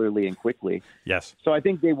spectacularly and quickly. Yes. So I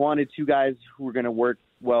think they wanted 2 guys who were going to work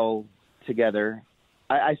well together.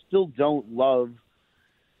 I still don't love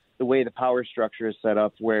the way the power structure is set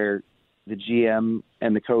up, where the GM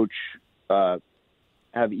and the coach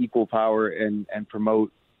have equal power and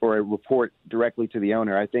promote or report directly to the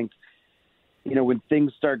owner. I think, when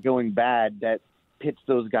things start going bad, that pits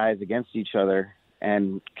those guys against each other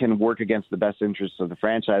and can work against the best interests of the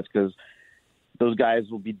franchise, because those guys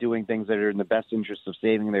will be doing things that are in the best interest of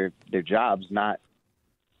saving their jobs, not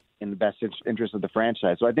in the best interest of the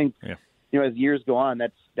franchise. So I think, as years go on,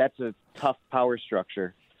 that's a tough power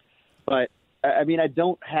structure. But, I mean, I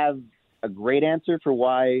don't have a great answer for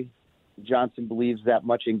why Johnson believes that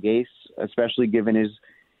much in Gase, especially given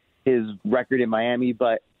his record in Miami.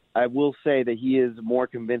 But I will say that he is more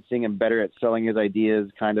convincing and better at selling his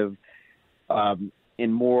ideas kind of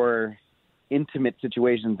in more intimate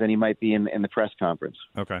situations than he might be in the press conference.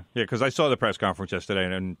 Okay. Yeah, because I saw the press conference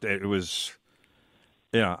yesterday, and it was,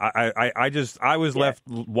 I was left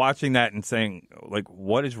watching that and saying, like,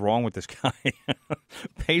 what is wrong with this guy?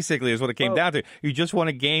 Basically, is what it came down to. You just won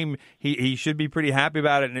a game. He should be pretty happy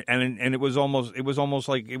about it, and it was almost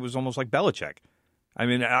like Belichick. I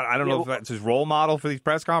mean, I don't know if that's his role model for these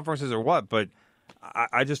press conferences or what, but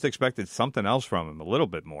I just expected something else from him, a little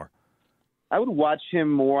bit more. I would watch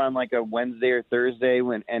him more on like a Wednesday or Thursday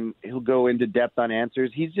and he'll go into depth on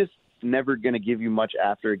answers. He's just never going to give you much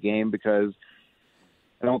after a game because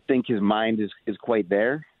I don't think his mind is quite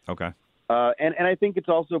there. Okay. And I think it's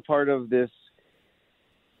also part of this.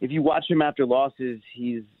 If you watch him after losses,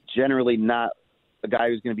 he's generally not a guy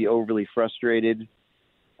who's going to be overly frustrated.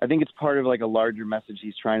 I think it's part of like a larger message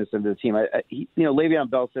he's trying to send to the team. Le'Veon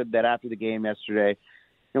Bell said that after the game yesterday.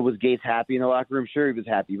 Was Gase happy in the locker room? Sure, he was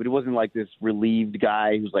happy, but it wasn't like this relieved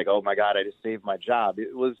guy who's like, "Oh my God, I just saved my job."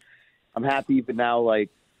 It was, "I'm happy, but now like,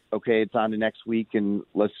 okay, it's on to next week, and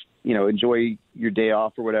let's enjoy your day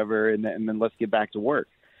off or whatever, and then let's get back to work."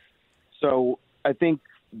 So I think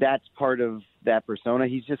that's part of that persona.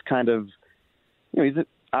 He's just kind of,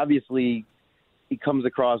 obviously he comes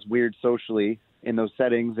across weird socially in those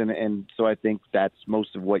settings, and so I think that's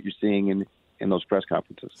most of what you're seeing in those press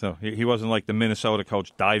conferences. So he wasn't like the Minnesota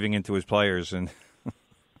coach diving into his players and.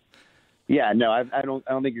 Yeah, no, I don't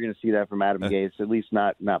think you're going to see that from Adam Gase, at least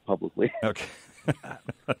not publicly. Okay.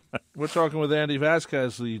 We're talking with Andy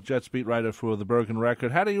Vasquez, the Jets beat writer for the Bergen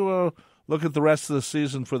Record. How do you look at the rest of the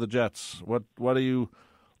season for the Jets? What are you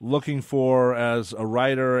looking for as a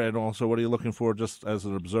writer, and also what are you looking for just as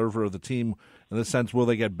an observer of the team? In the sense, will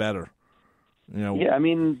they get better? Yeah, I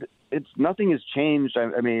mean, nothing has changed.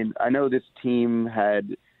 I mean, I know this team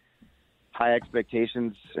had high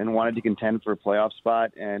expectations and wanted to contend for a playoff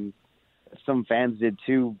spot, and some fans did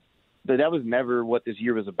too. But that was never what this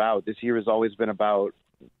year was about. This year has always been about,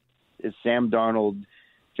 is Sam Darnold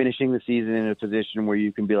finishing the season in a position where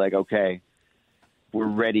you can be like, okay, we're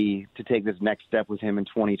ready to take this next step with him in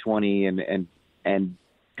 2020 and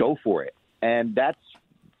go for it. And that's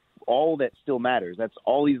all that still matters. That's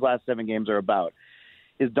all these last 7 games are about.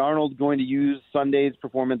 Is Darnold going to use Sunday's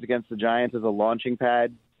performance against the Giants as a launching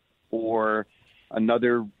pad or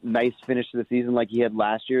another nice finish to the season like he had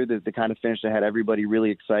last year, the kind of finish that had everybody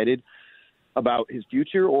really excited about his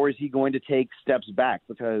future? Or is he going to take steps back?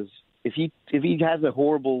 Because if he has a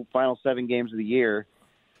horrible final 7 games of the year,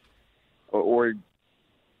 or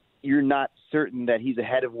you're not certain that he's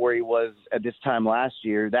ahead of where he was at this time last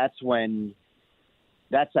year, that's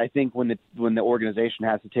I think when the organization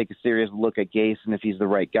has to take a serious look at Gase and if he's the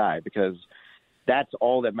right guy, because that's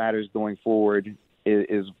all that matters going forward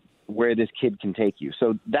is where this kid can take you.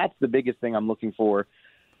 So that's the biggest thing I'm looking for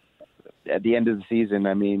at the end of the season.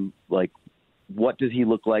 I mean, like, what does he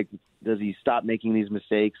look like? Does he stop making these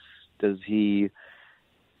mistakes? Does he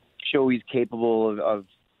show he's capable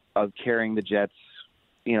of carrying the Jets,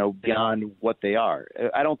 beyond what they are?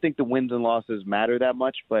 I don't think the wins and losses matter that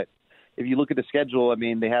much, but if you look at the schedule, I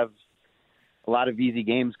mean, they have a lot of easy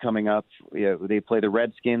games coming up. They play the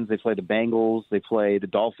Redskins, they play the Bengals, they play the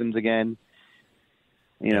Dolphins again.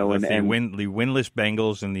 The winless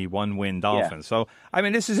Bengals and the 1-win Dolphins. Yeah. So, I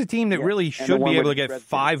mean, this is a team that really should be able to get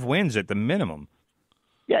 5 wins at the minimum.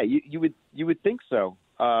 Yeah, you would think so.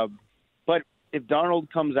 But if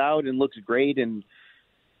Darnold comes out and looks great and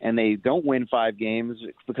they don't win 5 games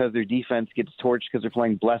because their defense gets torched because they're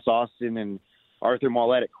playing Bless Austin and Arthur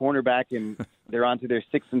Mollett at cornerback and they're on to their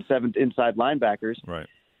 6th and 7th inside linebackers. Right.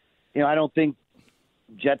 I don't think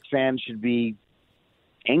Jets fans should be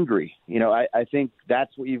angry. I think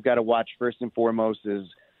that's what you've got to watch first and foremost is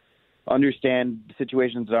understand the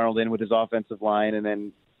situations Darnold in with his offensive line and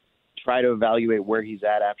then try to evaluate where he's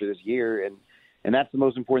at after this year. And that's the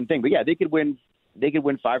most important thing. But yeah, they could win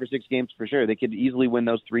 5 or 6 games for sure. They could easily win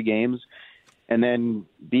those 3 games and then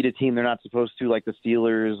beat a team they're not supposed to, like the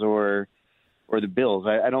Steelers or the Bills.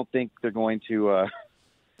 I don't think they're going to I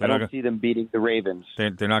don't see them beating the Ravens.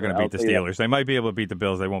 They're not going to beat the Steelers. They might be able to beat the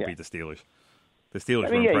Bills. They won't beat the Steelers. The Steelers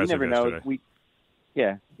were impressive you never know.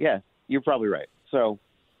 yesterday. You're probably right. So,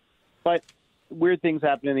 but weird things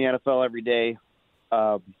happen in the NFL every day,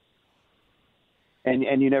 and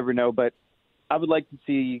you never know. But I would like to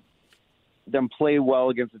see them play well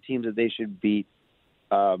against the teams that they should beat,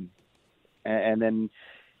 and then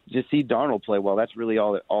just see Darnold play well. That's really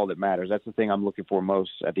all that matters. That's the thing I'm looking for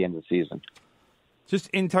most at the end of the season. Just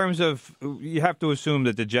in terms of, you have to assume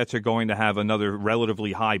that the Jets are going to have another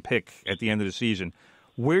relatively high pick at the end of the season.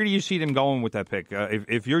 Where do you see them going with that pick?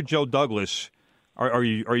 If you're Joe Douglas, are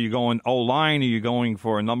you going O-line? Are you going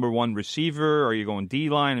for a number 1 receiver? Are you going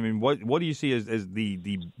D-line? I mean, what do you see as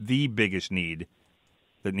the biggest need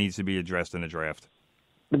that needs to be addressed in the draft?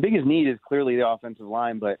 The biggest need is clearly the offensive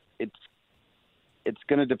line, but it's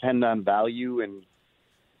going to depend on value and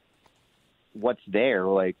what's there.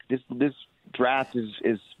 Like this draft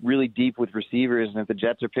is really deep with receivers, and if the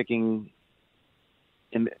Jets are picking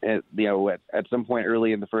at some point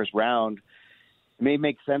early in the first round, it may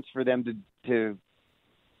make sense for them to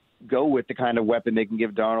go with the kind of weapon they can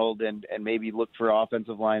give Darnold and maybe look for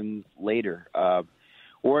offensive line later.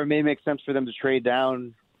 Or it may make sense for them to trade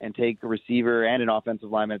down and take a receiver and an offensive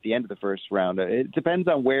lineman at the end of the first round. It depends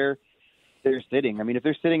on where they're sitting. I mean, if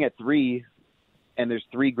they're sitting at 3 and there's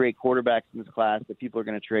 3 great quarterbacks in this class that people are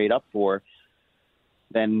going to trade up for,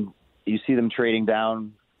 then you see them trading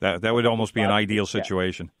down. That would almost be an ideal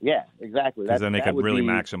situation. Yeah, exactly. Because then they could really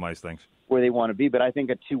maximize things. Where they want to be. But I think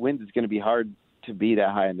at 2 wins, it's going to be hard to be that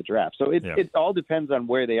high in the draft. So it all depends on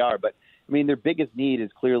where they are. But, I mean, their biggest need is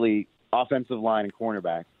clearly offensive line and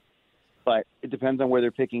cornerback. But it depends on where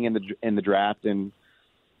they're picking in the draft, and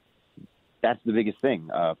that's the biggest thing.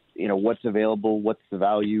 What's available, what's the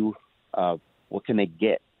value, what can they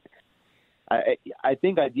get? I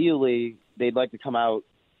think ideally they'd like to come out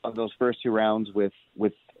of those first 2 rounds with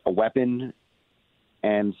a weapon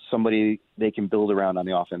and somebody they can build around on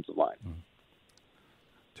the offensive line.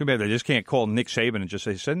 Too bad they just can't call Nick Saban and just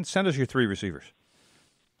say, send us your 3 receivers.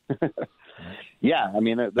 Yeah, I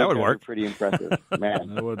mean, that would work. Pretty impressive,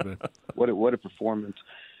 man. That would be. What a performance!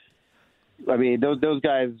 I mean, those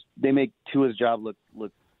guys, they make Tua's job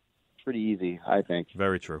look pretty easy, I think.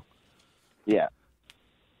 Very true. Yeah.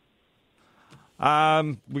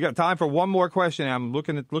 We got time for one more question. I'm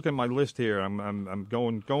looking at my list here. I'm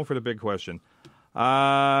going for the big question.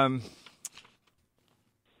 Let's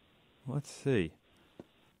see.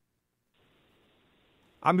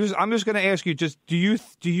 I'm just going to ask you. Just do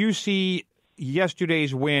you see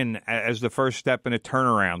yesterday's win as the first step in a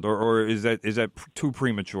turnaround, or is that too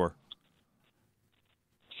premature?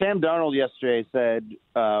 Sam Darnold yesterday said,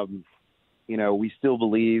 we still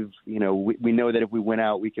believe, we know that if we win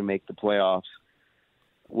out, we can make the playoffs.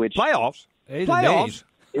 Playoffs?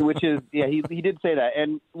 Which is, yeah, he did say that.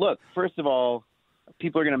 And look, first of all,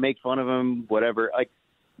 people are going to make fun of him, whatever. Like,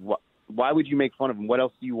 why would you make fun of him? What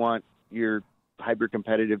else do you want your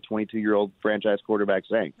hyper-competitive 22-year-old franchise quarterback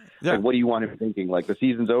saying? Yeah. Like, what do you want him thinking? Like, the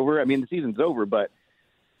season's over? I mean, the season's over, but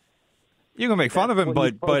you can make fun of him,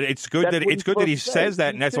 but it's good that he says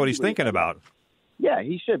that, and that's what he's thinking about. Yeah,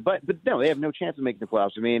 he should. But no, they have no chance of making the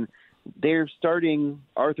playoffs. I mean, they're starting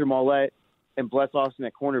Arthur Mollett and Bless Austin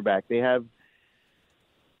at cornerback. They have,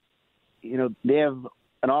 they have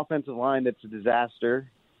an offensive line that's a disaster,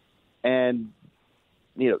 and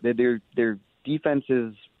their defense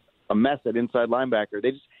is a mess at inside linebacker.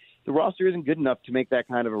 The roster isn't good enough to make that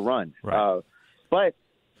kind of a run. Right. But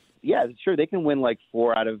yeah, sure, they can win like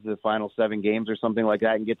 4 out of the final 7 games or something like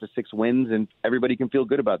that and get to 6 wins, and everybody can feel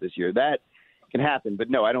good about this year. That can happen. But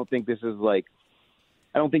no, I don't think this is like,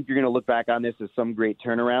 I don't think you're going to look back on this as some great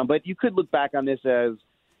turnaround, but you could look back on this as,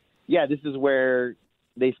 yeah, this is where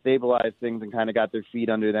they stabilized things and kind of got their feet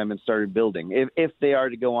under them and started building, if they are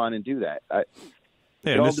to go on and do that.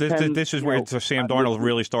 This is where Sam Darnold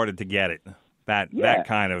really started to get it. That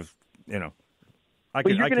kind of, But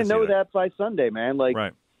you're going to know that by Sunday, man. Like,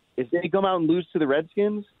 right. If they come out and lose to the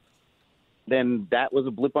Redskins, then that was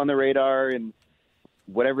a blip on the radar, and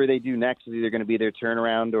whatever they do next is either going to be their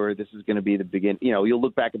turnaround or this is going to be the begin. You'll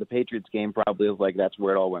look back at the Patriots game probably as like that's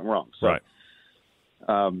where it all went wrong. So,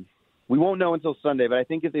 right. We won't know until Sunday, but I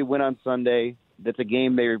think if they win on Sunday, that's a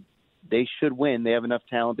game they should win. They have enough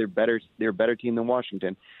talent. They're a better team than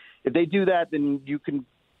Washington. If they do that, then you can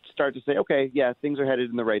start to say, okay, yeah, things are headed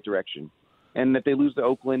in the right direction. And if they lose to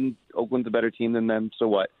Oakland, Oakland's a better team than them, so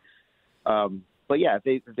what? But yeah,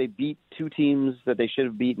 if they beat 2 teams that they should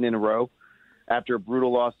have beaten in a row after a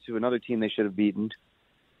brutal loss to another team they should have beaten,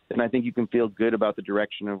 then I think you can feel good about the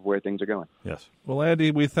direction of where things are going. Yes. Well,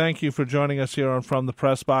 Andy, we thank you for joining us here on From the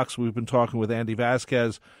Press Box. We've been talking with Andy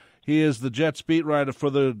Vasquez. He is the Jets beat writer for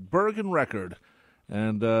the Bergen Record.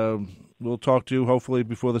 And we'll talk to you hopefully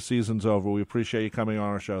before the season's over. We appreciate you coming on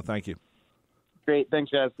our show. Thank you. Great.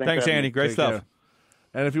 Thanks, Jazz. Thanks Andy. Great stuff. Care.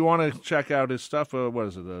 And if you want to check out his stuff, what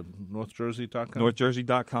is it, NorthJersey.com?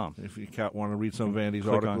 NorthJersey.com. If you want to read some of Andy's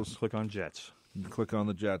articles. Click on Jets. Click on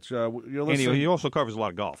the Jets. You're listening. Andy, he also covers a lot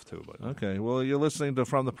of golf, too. But okay, well, you're listening to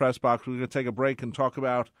From the Press Box. We're going to take a break and talk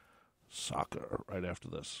about soccer right after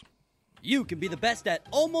this. You can be the best at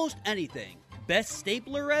almost anything. Best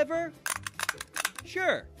stapler ever?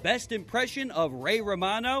 Sure. Best impression of Ray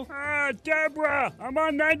Romano? Deborah, I'm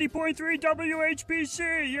on 90.3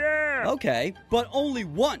 WHPC, yeah! Okay, but only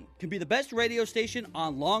one can be the best radio station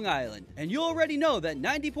on Long Island. And you already know that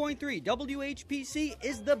 90.3 WHPC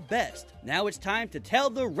is the best. Now it's time to tell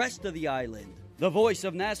the rest of the island. The Voice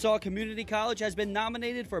of Nassau Community College has been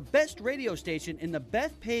nominated for Best Radio Station in the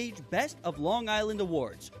Bethpage Best of Long Island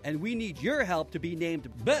Awards, and we need your help to be named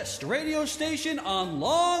Best Radio Station on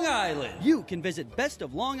Long Island. You can visit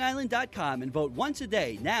bestoflongisland.com and vote once a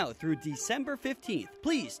day now through December 15th.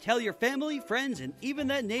 Please tell your family, friends, and even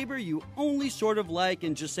that neighbor you only sort of like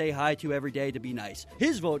and just say hi to every day to be nice.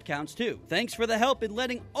 His vote counts too. Thanks for the help in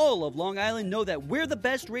letting all of Long Island know that we're the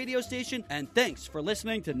best radio station, and thanks for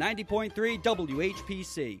listening to 90.3 WHPC.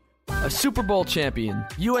 A Super Bowl champion,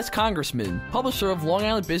 U.S. Congressman, publisher of Long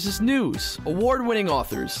Island Business News, award-winning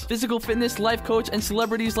authors, physical fitness life coach, and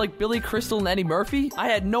celebrities like Billy Crystal and Eddie Murphy. I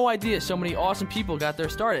had no idea so many awesome people got their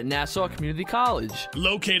start at Nassau Community College.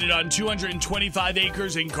 Located on 225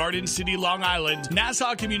 acres in Garden City, Long Island,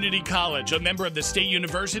 Nassau Community College, a member of the State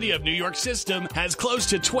University of New York system, has close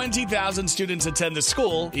to 20,000 students attend the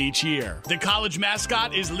school each year. The college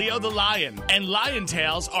mascot is Leo the Lion, and Lion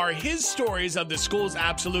Tales are his stories of the school's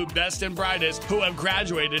absolute best and brightest who have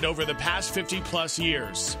graduated over the past 50-plus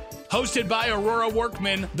years. Hosted by Aurora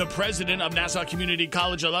Workman, the president of Nassau Community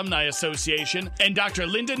College Alumni Association, and Dr.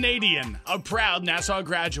 Linda Nadian, a proud Nassau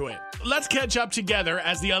graduate. Let's catch up together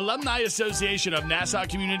as the Alumni Association of Nassau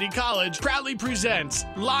Community College proudly presents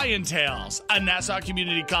Lion Tales, a Nassau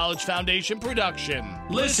Community College Foundation production.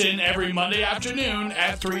 Listen every Monday afternoon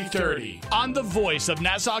at 3:30 on the Voice of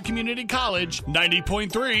Nassau Community College,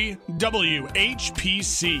 90.3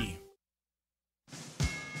 WHPC.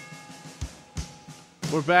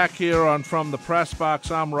 We're back here on From the Press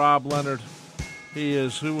Box. I'm Rob Leonard. He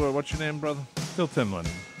is who? What's your name, brother? Still Tim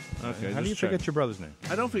Leonard. Okay. How do you forget your brother's name?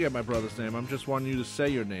 I don't forget my brother's name. I'm just wanting you to say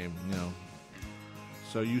your name,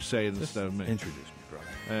 so you say it instead of me. Introduce me, brother.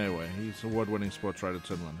 Anyway, he's award-winning sports writer,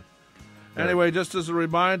 Tim Leonard. Anyway, just as a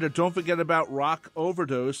reminder, don't forget about Rock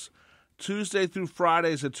Overdose. Tuesday through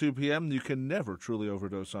Fridays at 2 p.m. You can never truly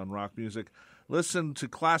overdose on rock music. Listen to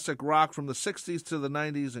classic rock from the 60s to the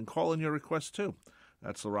 90s and call in your requests, too.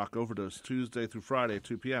 That's the Rock Overdose, Tuesday through Friday at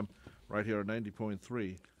 2 p.m., right here at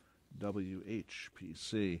 90.3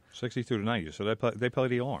 WHPC. 62 to 90, so they play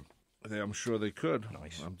the alarm. I'm sure they could.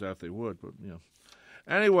 Nice. I'm doubt they would, but,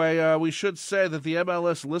 Anyway, we should say that the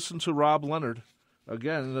MLS listened to Rob Leonard.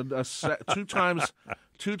 Again,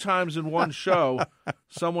 two times in one show,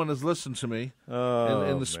 someone has listened to me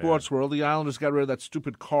in the sports world. The Islanders got rid of that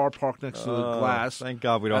stupid car parked next to the glass. Thank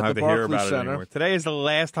God we don't have to hear about it anymore. Today is the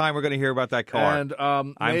last time we're going to hear about that car. And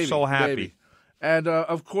I'm so happy. Maybe. And,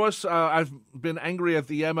 of course, I've been angry at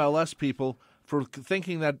the MLS people for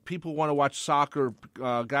thinking that people want to watch soccer,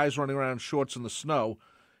 guys running around in shorts in the snow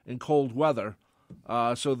in cold weather.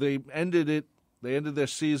 So they ended it. They ended their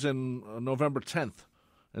season November 10th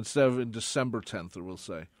instead of in December 10th, we'll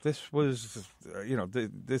say. This was,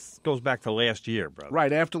 this goes back to last year, brother.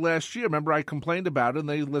 Right, after last year. Remember, I complained about it, and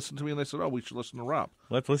they listened to me, and they said, we should listen to Rob.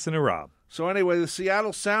 Let's listen to Rob. So anyway, the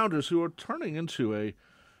Seattle Sounders, who are turning into a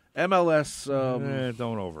MLS...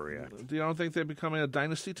 don't overreact. Do you don't think they're becoming a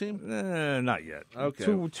dynasty team? Not yet. Okay.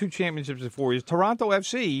 Two championships in 4 years. Toronto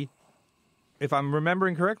FC... if I'm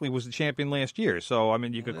remembering correctly, was the champion last year. So,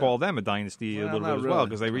 you could call them a dynasty a little bit as well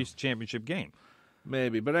because they reached the championship game.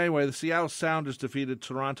 Maybe. But anyway, the Seattle Sounders defeated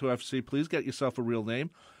Toronto FC. Please get yourself a real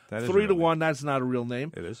name. That is 3-1, that's not a real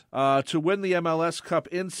name. It is. To win the MLS Cup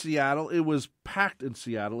in Seattle, it was packed in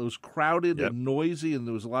Seattle. It was crowded and noisy, and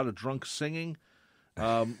there was a lot of drunk singing,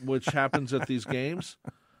 which happens at these games.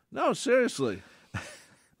 No, seriously.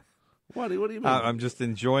 What do you mean? I'm just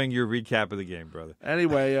enjoying your recap of the game, brother.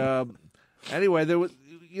 Anyway, there was,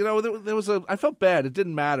 there was a. I felt bad. It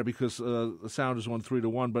didn't matter because the Sounders won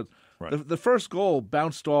 3-1. But the first goal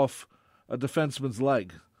bounced off a defenseman's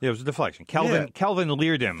leg. Yeah, it was a deflection. Kelvin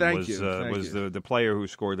Leardom was you. the player who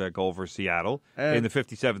scored that goal for Seattle in the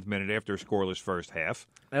 57th minute after a scoreless first half.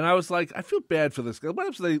 And I was like, I feel bad for this guy. What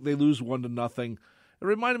if they lose 1-0? It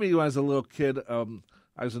reminded me when I was a little kid.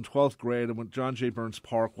 I was in 12th grade and went John J. Burns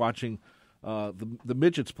Park watching the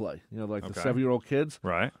midgets play. The 7-year-old kids.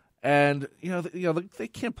 Right. And they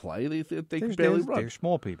can't play. They can barely run. They're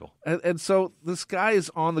small people. And so this guy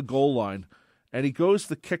is on the goal line, and he goes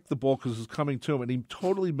to kick the ball because it's coming to him, and he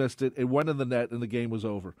totally missed it. It went in the net, and the game was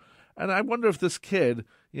over. And I wonder if this kid,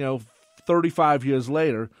 35 years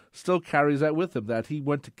later, still carries that with him, that he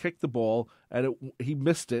went to kick the ball, and he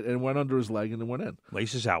missed it, and it went under his leg, and it went in.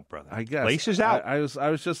 Laces out, brother. I guess. Laces out. I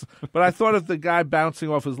was just, but I thought of the guy bouncing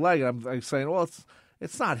off his leg, and I'm saying, well,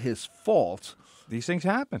 it's not his fault. These things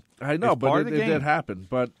happen. I know, but it did happen.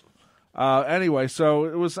 But anyway, so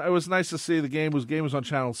it was nice to see the game. The game was on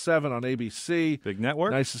Channel 7 on ABC. Big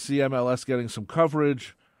network. Nice to see MLS getting some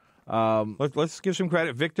coverage. Let's give some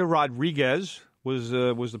credit. Victor Rodriguez was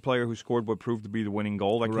the player who scored what proved to be the winning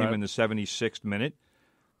goal. That came in the 76th minute.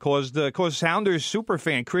 Caused Sounders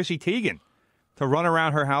superfan Chrissy Teigen to run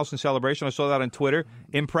around her house in celebration. I saw that on Twitter.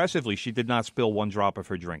 Impressively, she did not spill one drop of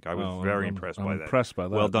her drink. I was very impressed by that. Impressed by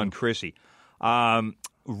that. Well done, Chrissy.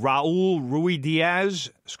 Raul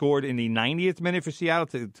Ruiz-Diaz scored in the 90th minute for Seattle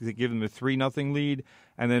to give them a 3-0 lead.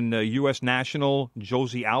 And then U.S. national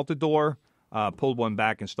Josie Altidore pulled one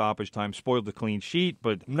back in stoppage time, spoiled the clean sheet.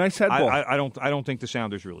 But nice head ball. I don't think the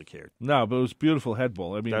Sounders really cared. No, but it was beautiful head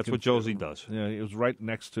ball. I mean, that's what Josie does. Yeah, it was right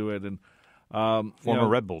next to it. And former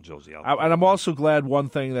Red Bull Josie Altidore. And I'm also glad one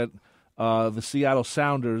thing that the Seattle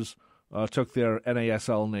Sounders took their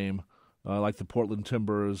NASL name. Like the Portland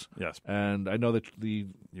Timbers. Yes. And I know that you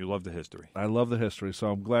love the history. I love the history,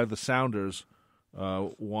 so I'm glad the Sounders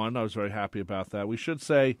won. I was very happy about that. We should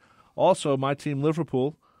say also my team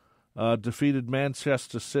Liverpool defeated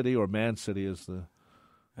Manchester City, or Man City as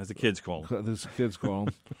the kids call them. As the kids call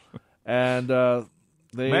them. And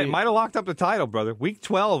they might have locked up the title, brother. Week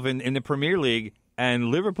 12 in the Premier League, and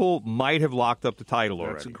Liverpool might have locked up the title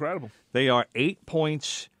already. That's incredible. They are 8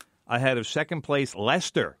 points ahead of second place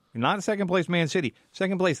Leicester. Not second place Man City.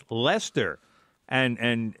 Second place Leicester.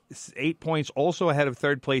 And 8 points also ahead of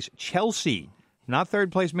third place Chelsea. Not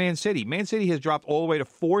third place Man City. Man City has dropped all the way to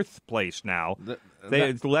fourth place now.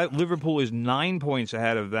 Liverpool is 9 points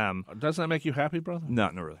ahead of them. Doesn't that make you happy, brother? No,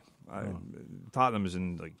 not really. Tottenham is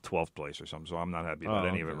in like 12th place or something, so I'm not happy about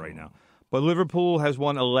any of it right now. But Liverpool has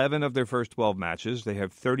won 11 of their first 12 matches. They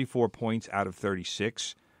have 34 points out of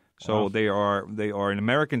 36. So they are in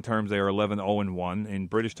American terms they are 11-0-1. In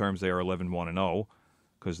British terms they are 11-1-0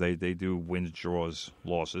 because they do wins, draws,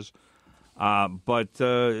 losses. But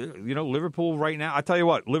Liverpool right now. I tell you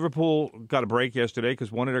what, Liverpool got a break yesterday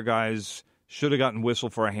because one of their guys should have gotten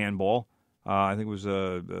whistled for a handball. I think it was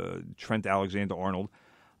Trent Alexander-Arnold,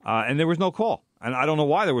 and there was no call. And I don't know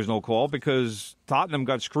why there was no call because Tottenham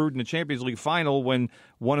got screwed in the Champions League final when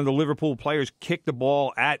one of the Liverpool players kicked the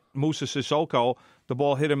ball at Moussa Sissoko. The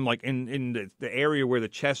ball hit him like in the area where the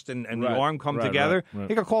chest and the arm come together. Right.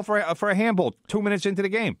 He got called for a handball 2 minutes into the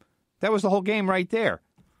game. That was the whole game right there.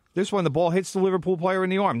 This one, the ball hits the Liverpool player in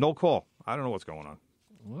the arm. No call. I don't know what's going on.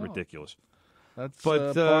 Wow. Ridiculous. That's part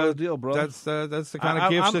of the deal, brother. That's the kind of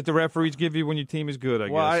gifts that the referees give you when your team is good, I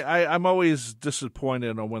guess. I'm always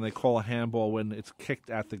disappointed when they call a handball when it's kicked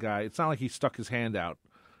at the guy. It's not like he stuck his hand out.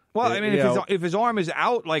 Well, I mean, if his arm is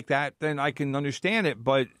out like that, then I can understand it.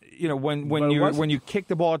 But when you kick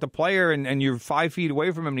the ball at the player and you're 5 feet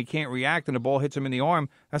away from him and he can't react and the ball hits him in the arm,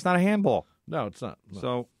 that's not a handball. No, it's not. No.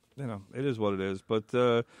 So it is what it is. But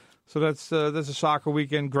so that's a soccer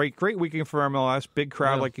weekend. Great weekend for MLS. Big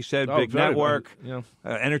crowd, like you said. Big network.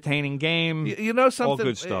 Entertaining game. You know something? All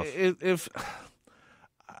good stuff. If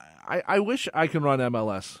I wish I could run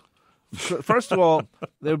MLS. First of all,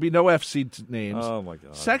 there would be no FC names. Oh my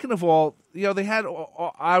God! Second of all, they had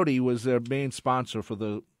Audi was their main sponsor for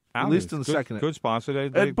at least in the second. Good sponsor.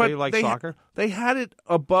 They like soccer. They had it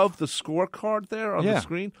above the scorecard there on the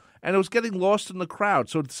screen, and it was getting lost in the crowd.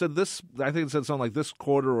 So it said this. I think it said something like this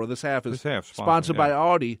quarter or this half is sponsored by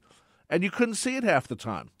Audi, and you couldn't see it half the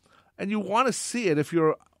time. And you want to see it if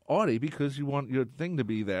you're Audi because you want your thing to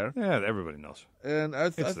be there. Yeah, everybody knows. And I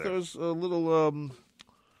thought there was a little.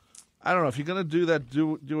 I don't know if you're going to do that.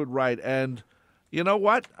 Do it right. And you know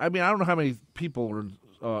what? I mean, I don't know how many people were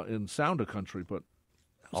in Sounder country, but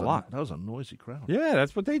a lot. That was a noisy crowd. Yeah,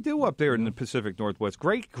 that's what they do up there in the Pacific Northwest.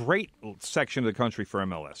 Great section of the country for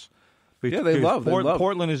MLS. Yeah, they love.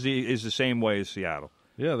 Portland is the same way as Seattle.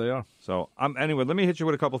 Yeah, they are. So anyway, let me hit you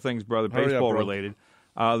with a couple things, brother. Baseball related.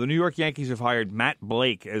 The New York Yankees have hired Matt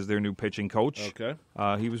Blake as their new pitching coach. Okay.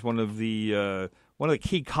 He was one of the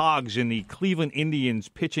key cogs in the Cleveland Indians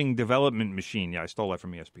pitching development machine. Yeah, I stole that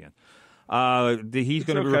from ESPN. He's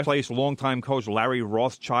going to replace longtime coach Larry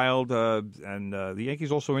Rothschild, and the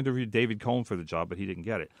Yankees also interviewed David Cohn for the job, but he didn't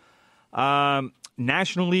get it.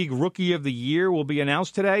 National League Rookie of the Year will be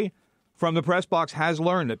announced today. From the Press Box has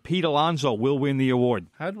learned that Pete Alonso will win the award.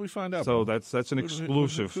 How did we find out? So that's an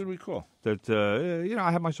exclusive. Who did we call? That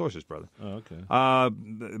I have my sources, brother. Oh,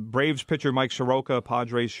 okay. Braves pitcher Mike Soroka,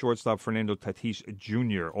 Padres shortstop Fernando Tatis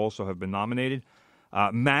Jr. also have been nominated.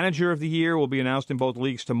 Manager of the Year will be announced in both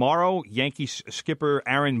leagues tomorrow. Yankees skipper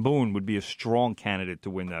Aaron Boone would be a strong candidate to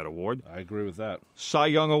win that award. I agree with that. Cy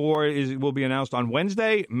Young Award will be announced on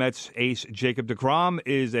Wednesday. Mets ace Jacob deGrom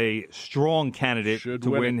is a strong candidate to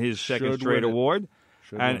win his second straight award.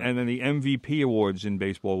 And then the MVP awards in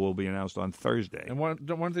baseball will be announced on Thursday. And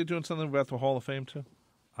weren't they doing something about the Hall of Fame, too?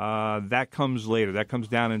 That comes later. That comes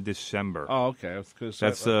down in December. Oh, okay.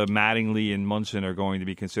 That's Mattingly and Munson are going to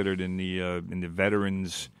be considered in the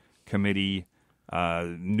Veterans Committee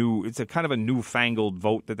new. It's a kind of a newfangled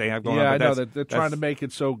vote that they have going on. Yeah, But I know that they're trying to make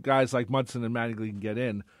it so guys like Munson and Mattingly can get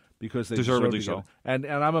in because they Deservedly deserve to so. get in.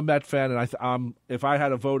 And I'm a Met fan, and if I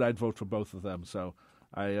had a vote, I'd vote for both of them. So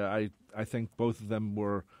I think both of them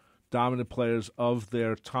were dominant players of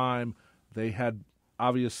their time. They had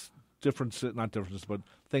obvious differences, not differences, but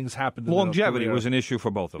things happened. Longevity was an issue for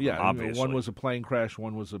both of them, yeah, obviously. One was a plane crash,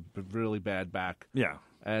 one was a really bad back. Yeah.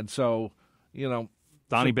 And so,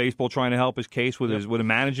 Donnie Baseball trying to help his case with his with a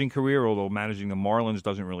managing career, although managing the Marlins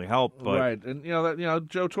doesn't really help. But right, and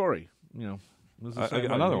Joe Torre, was the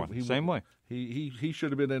same another way. one, same way. He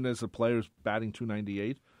should have been in as a player batting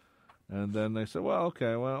 .298, and then they said, well,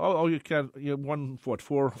 okay, well, you can't. You won four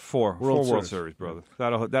World Series, brother.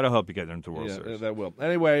 That'll help you get into World yeah, Series. That will.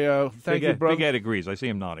 Anyway, thank you, brother. Big Ed agrees. I see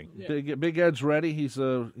him nodding. Yeah. Big Ed's ready. He's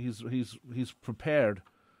prepared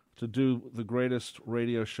to do the greatest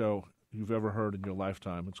radio show you've ever heard in your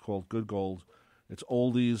lifetime. It's called Good Gold. It's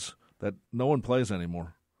oldies that no one plays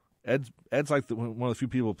anymore. Ed's like one of the few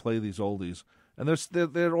people who play these oldies, and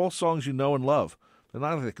they're all songs you know and love. They're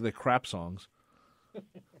not like they're crap songs.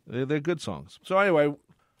 They're good songs. So anyway,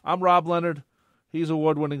 I'm Rob Leonard. He's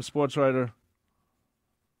award-winning sports writer.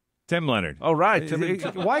 Tim Leonard. Oh, right.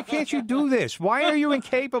 Why can't you do this? Why are you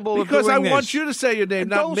incapable of doing this? Because I want you to say your name,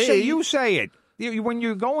 not me. You say it. When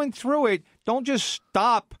you're going through it, don't just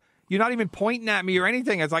stop. You're not even pointing at me or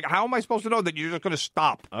anything. It's like, how am I supposed to know that you're just going to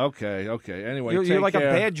stop? Okay. Anyway, you're like a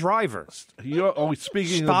bad driver. Stopping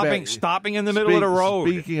in the middle of the road.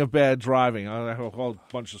 Speaking of bad driving, I have a whole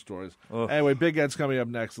bunch of stories. Anyway, Big Ed's coming up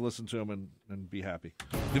next. Listen to him and be happy.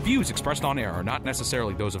 The views expressed on air are not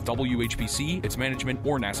necessarily those of WHPC, its management,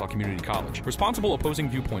 or Nassau Community College. Responsible opposing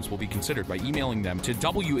viewpoints will be considered by emailing them to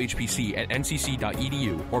whpc@ncc.edu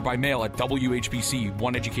or by mail at WHPC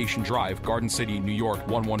 1 Education Drive, Garden City, New York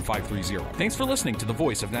 11530. Thanks for listening to the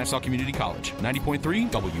voice of Nassau Community College,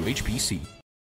 90.3 WHPC.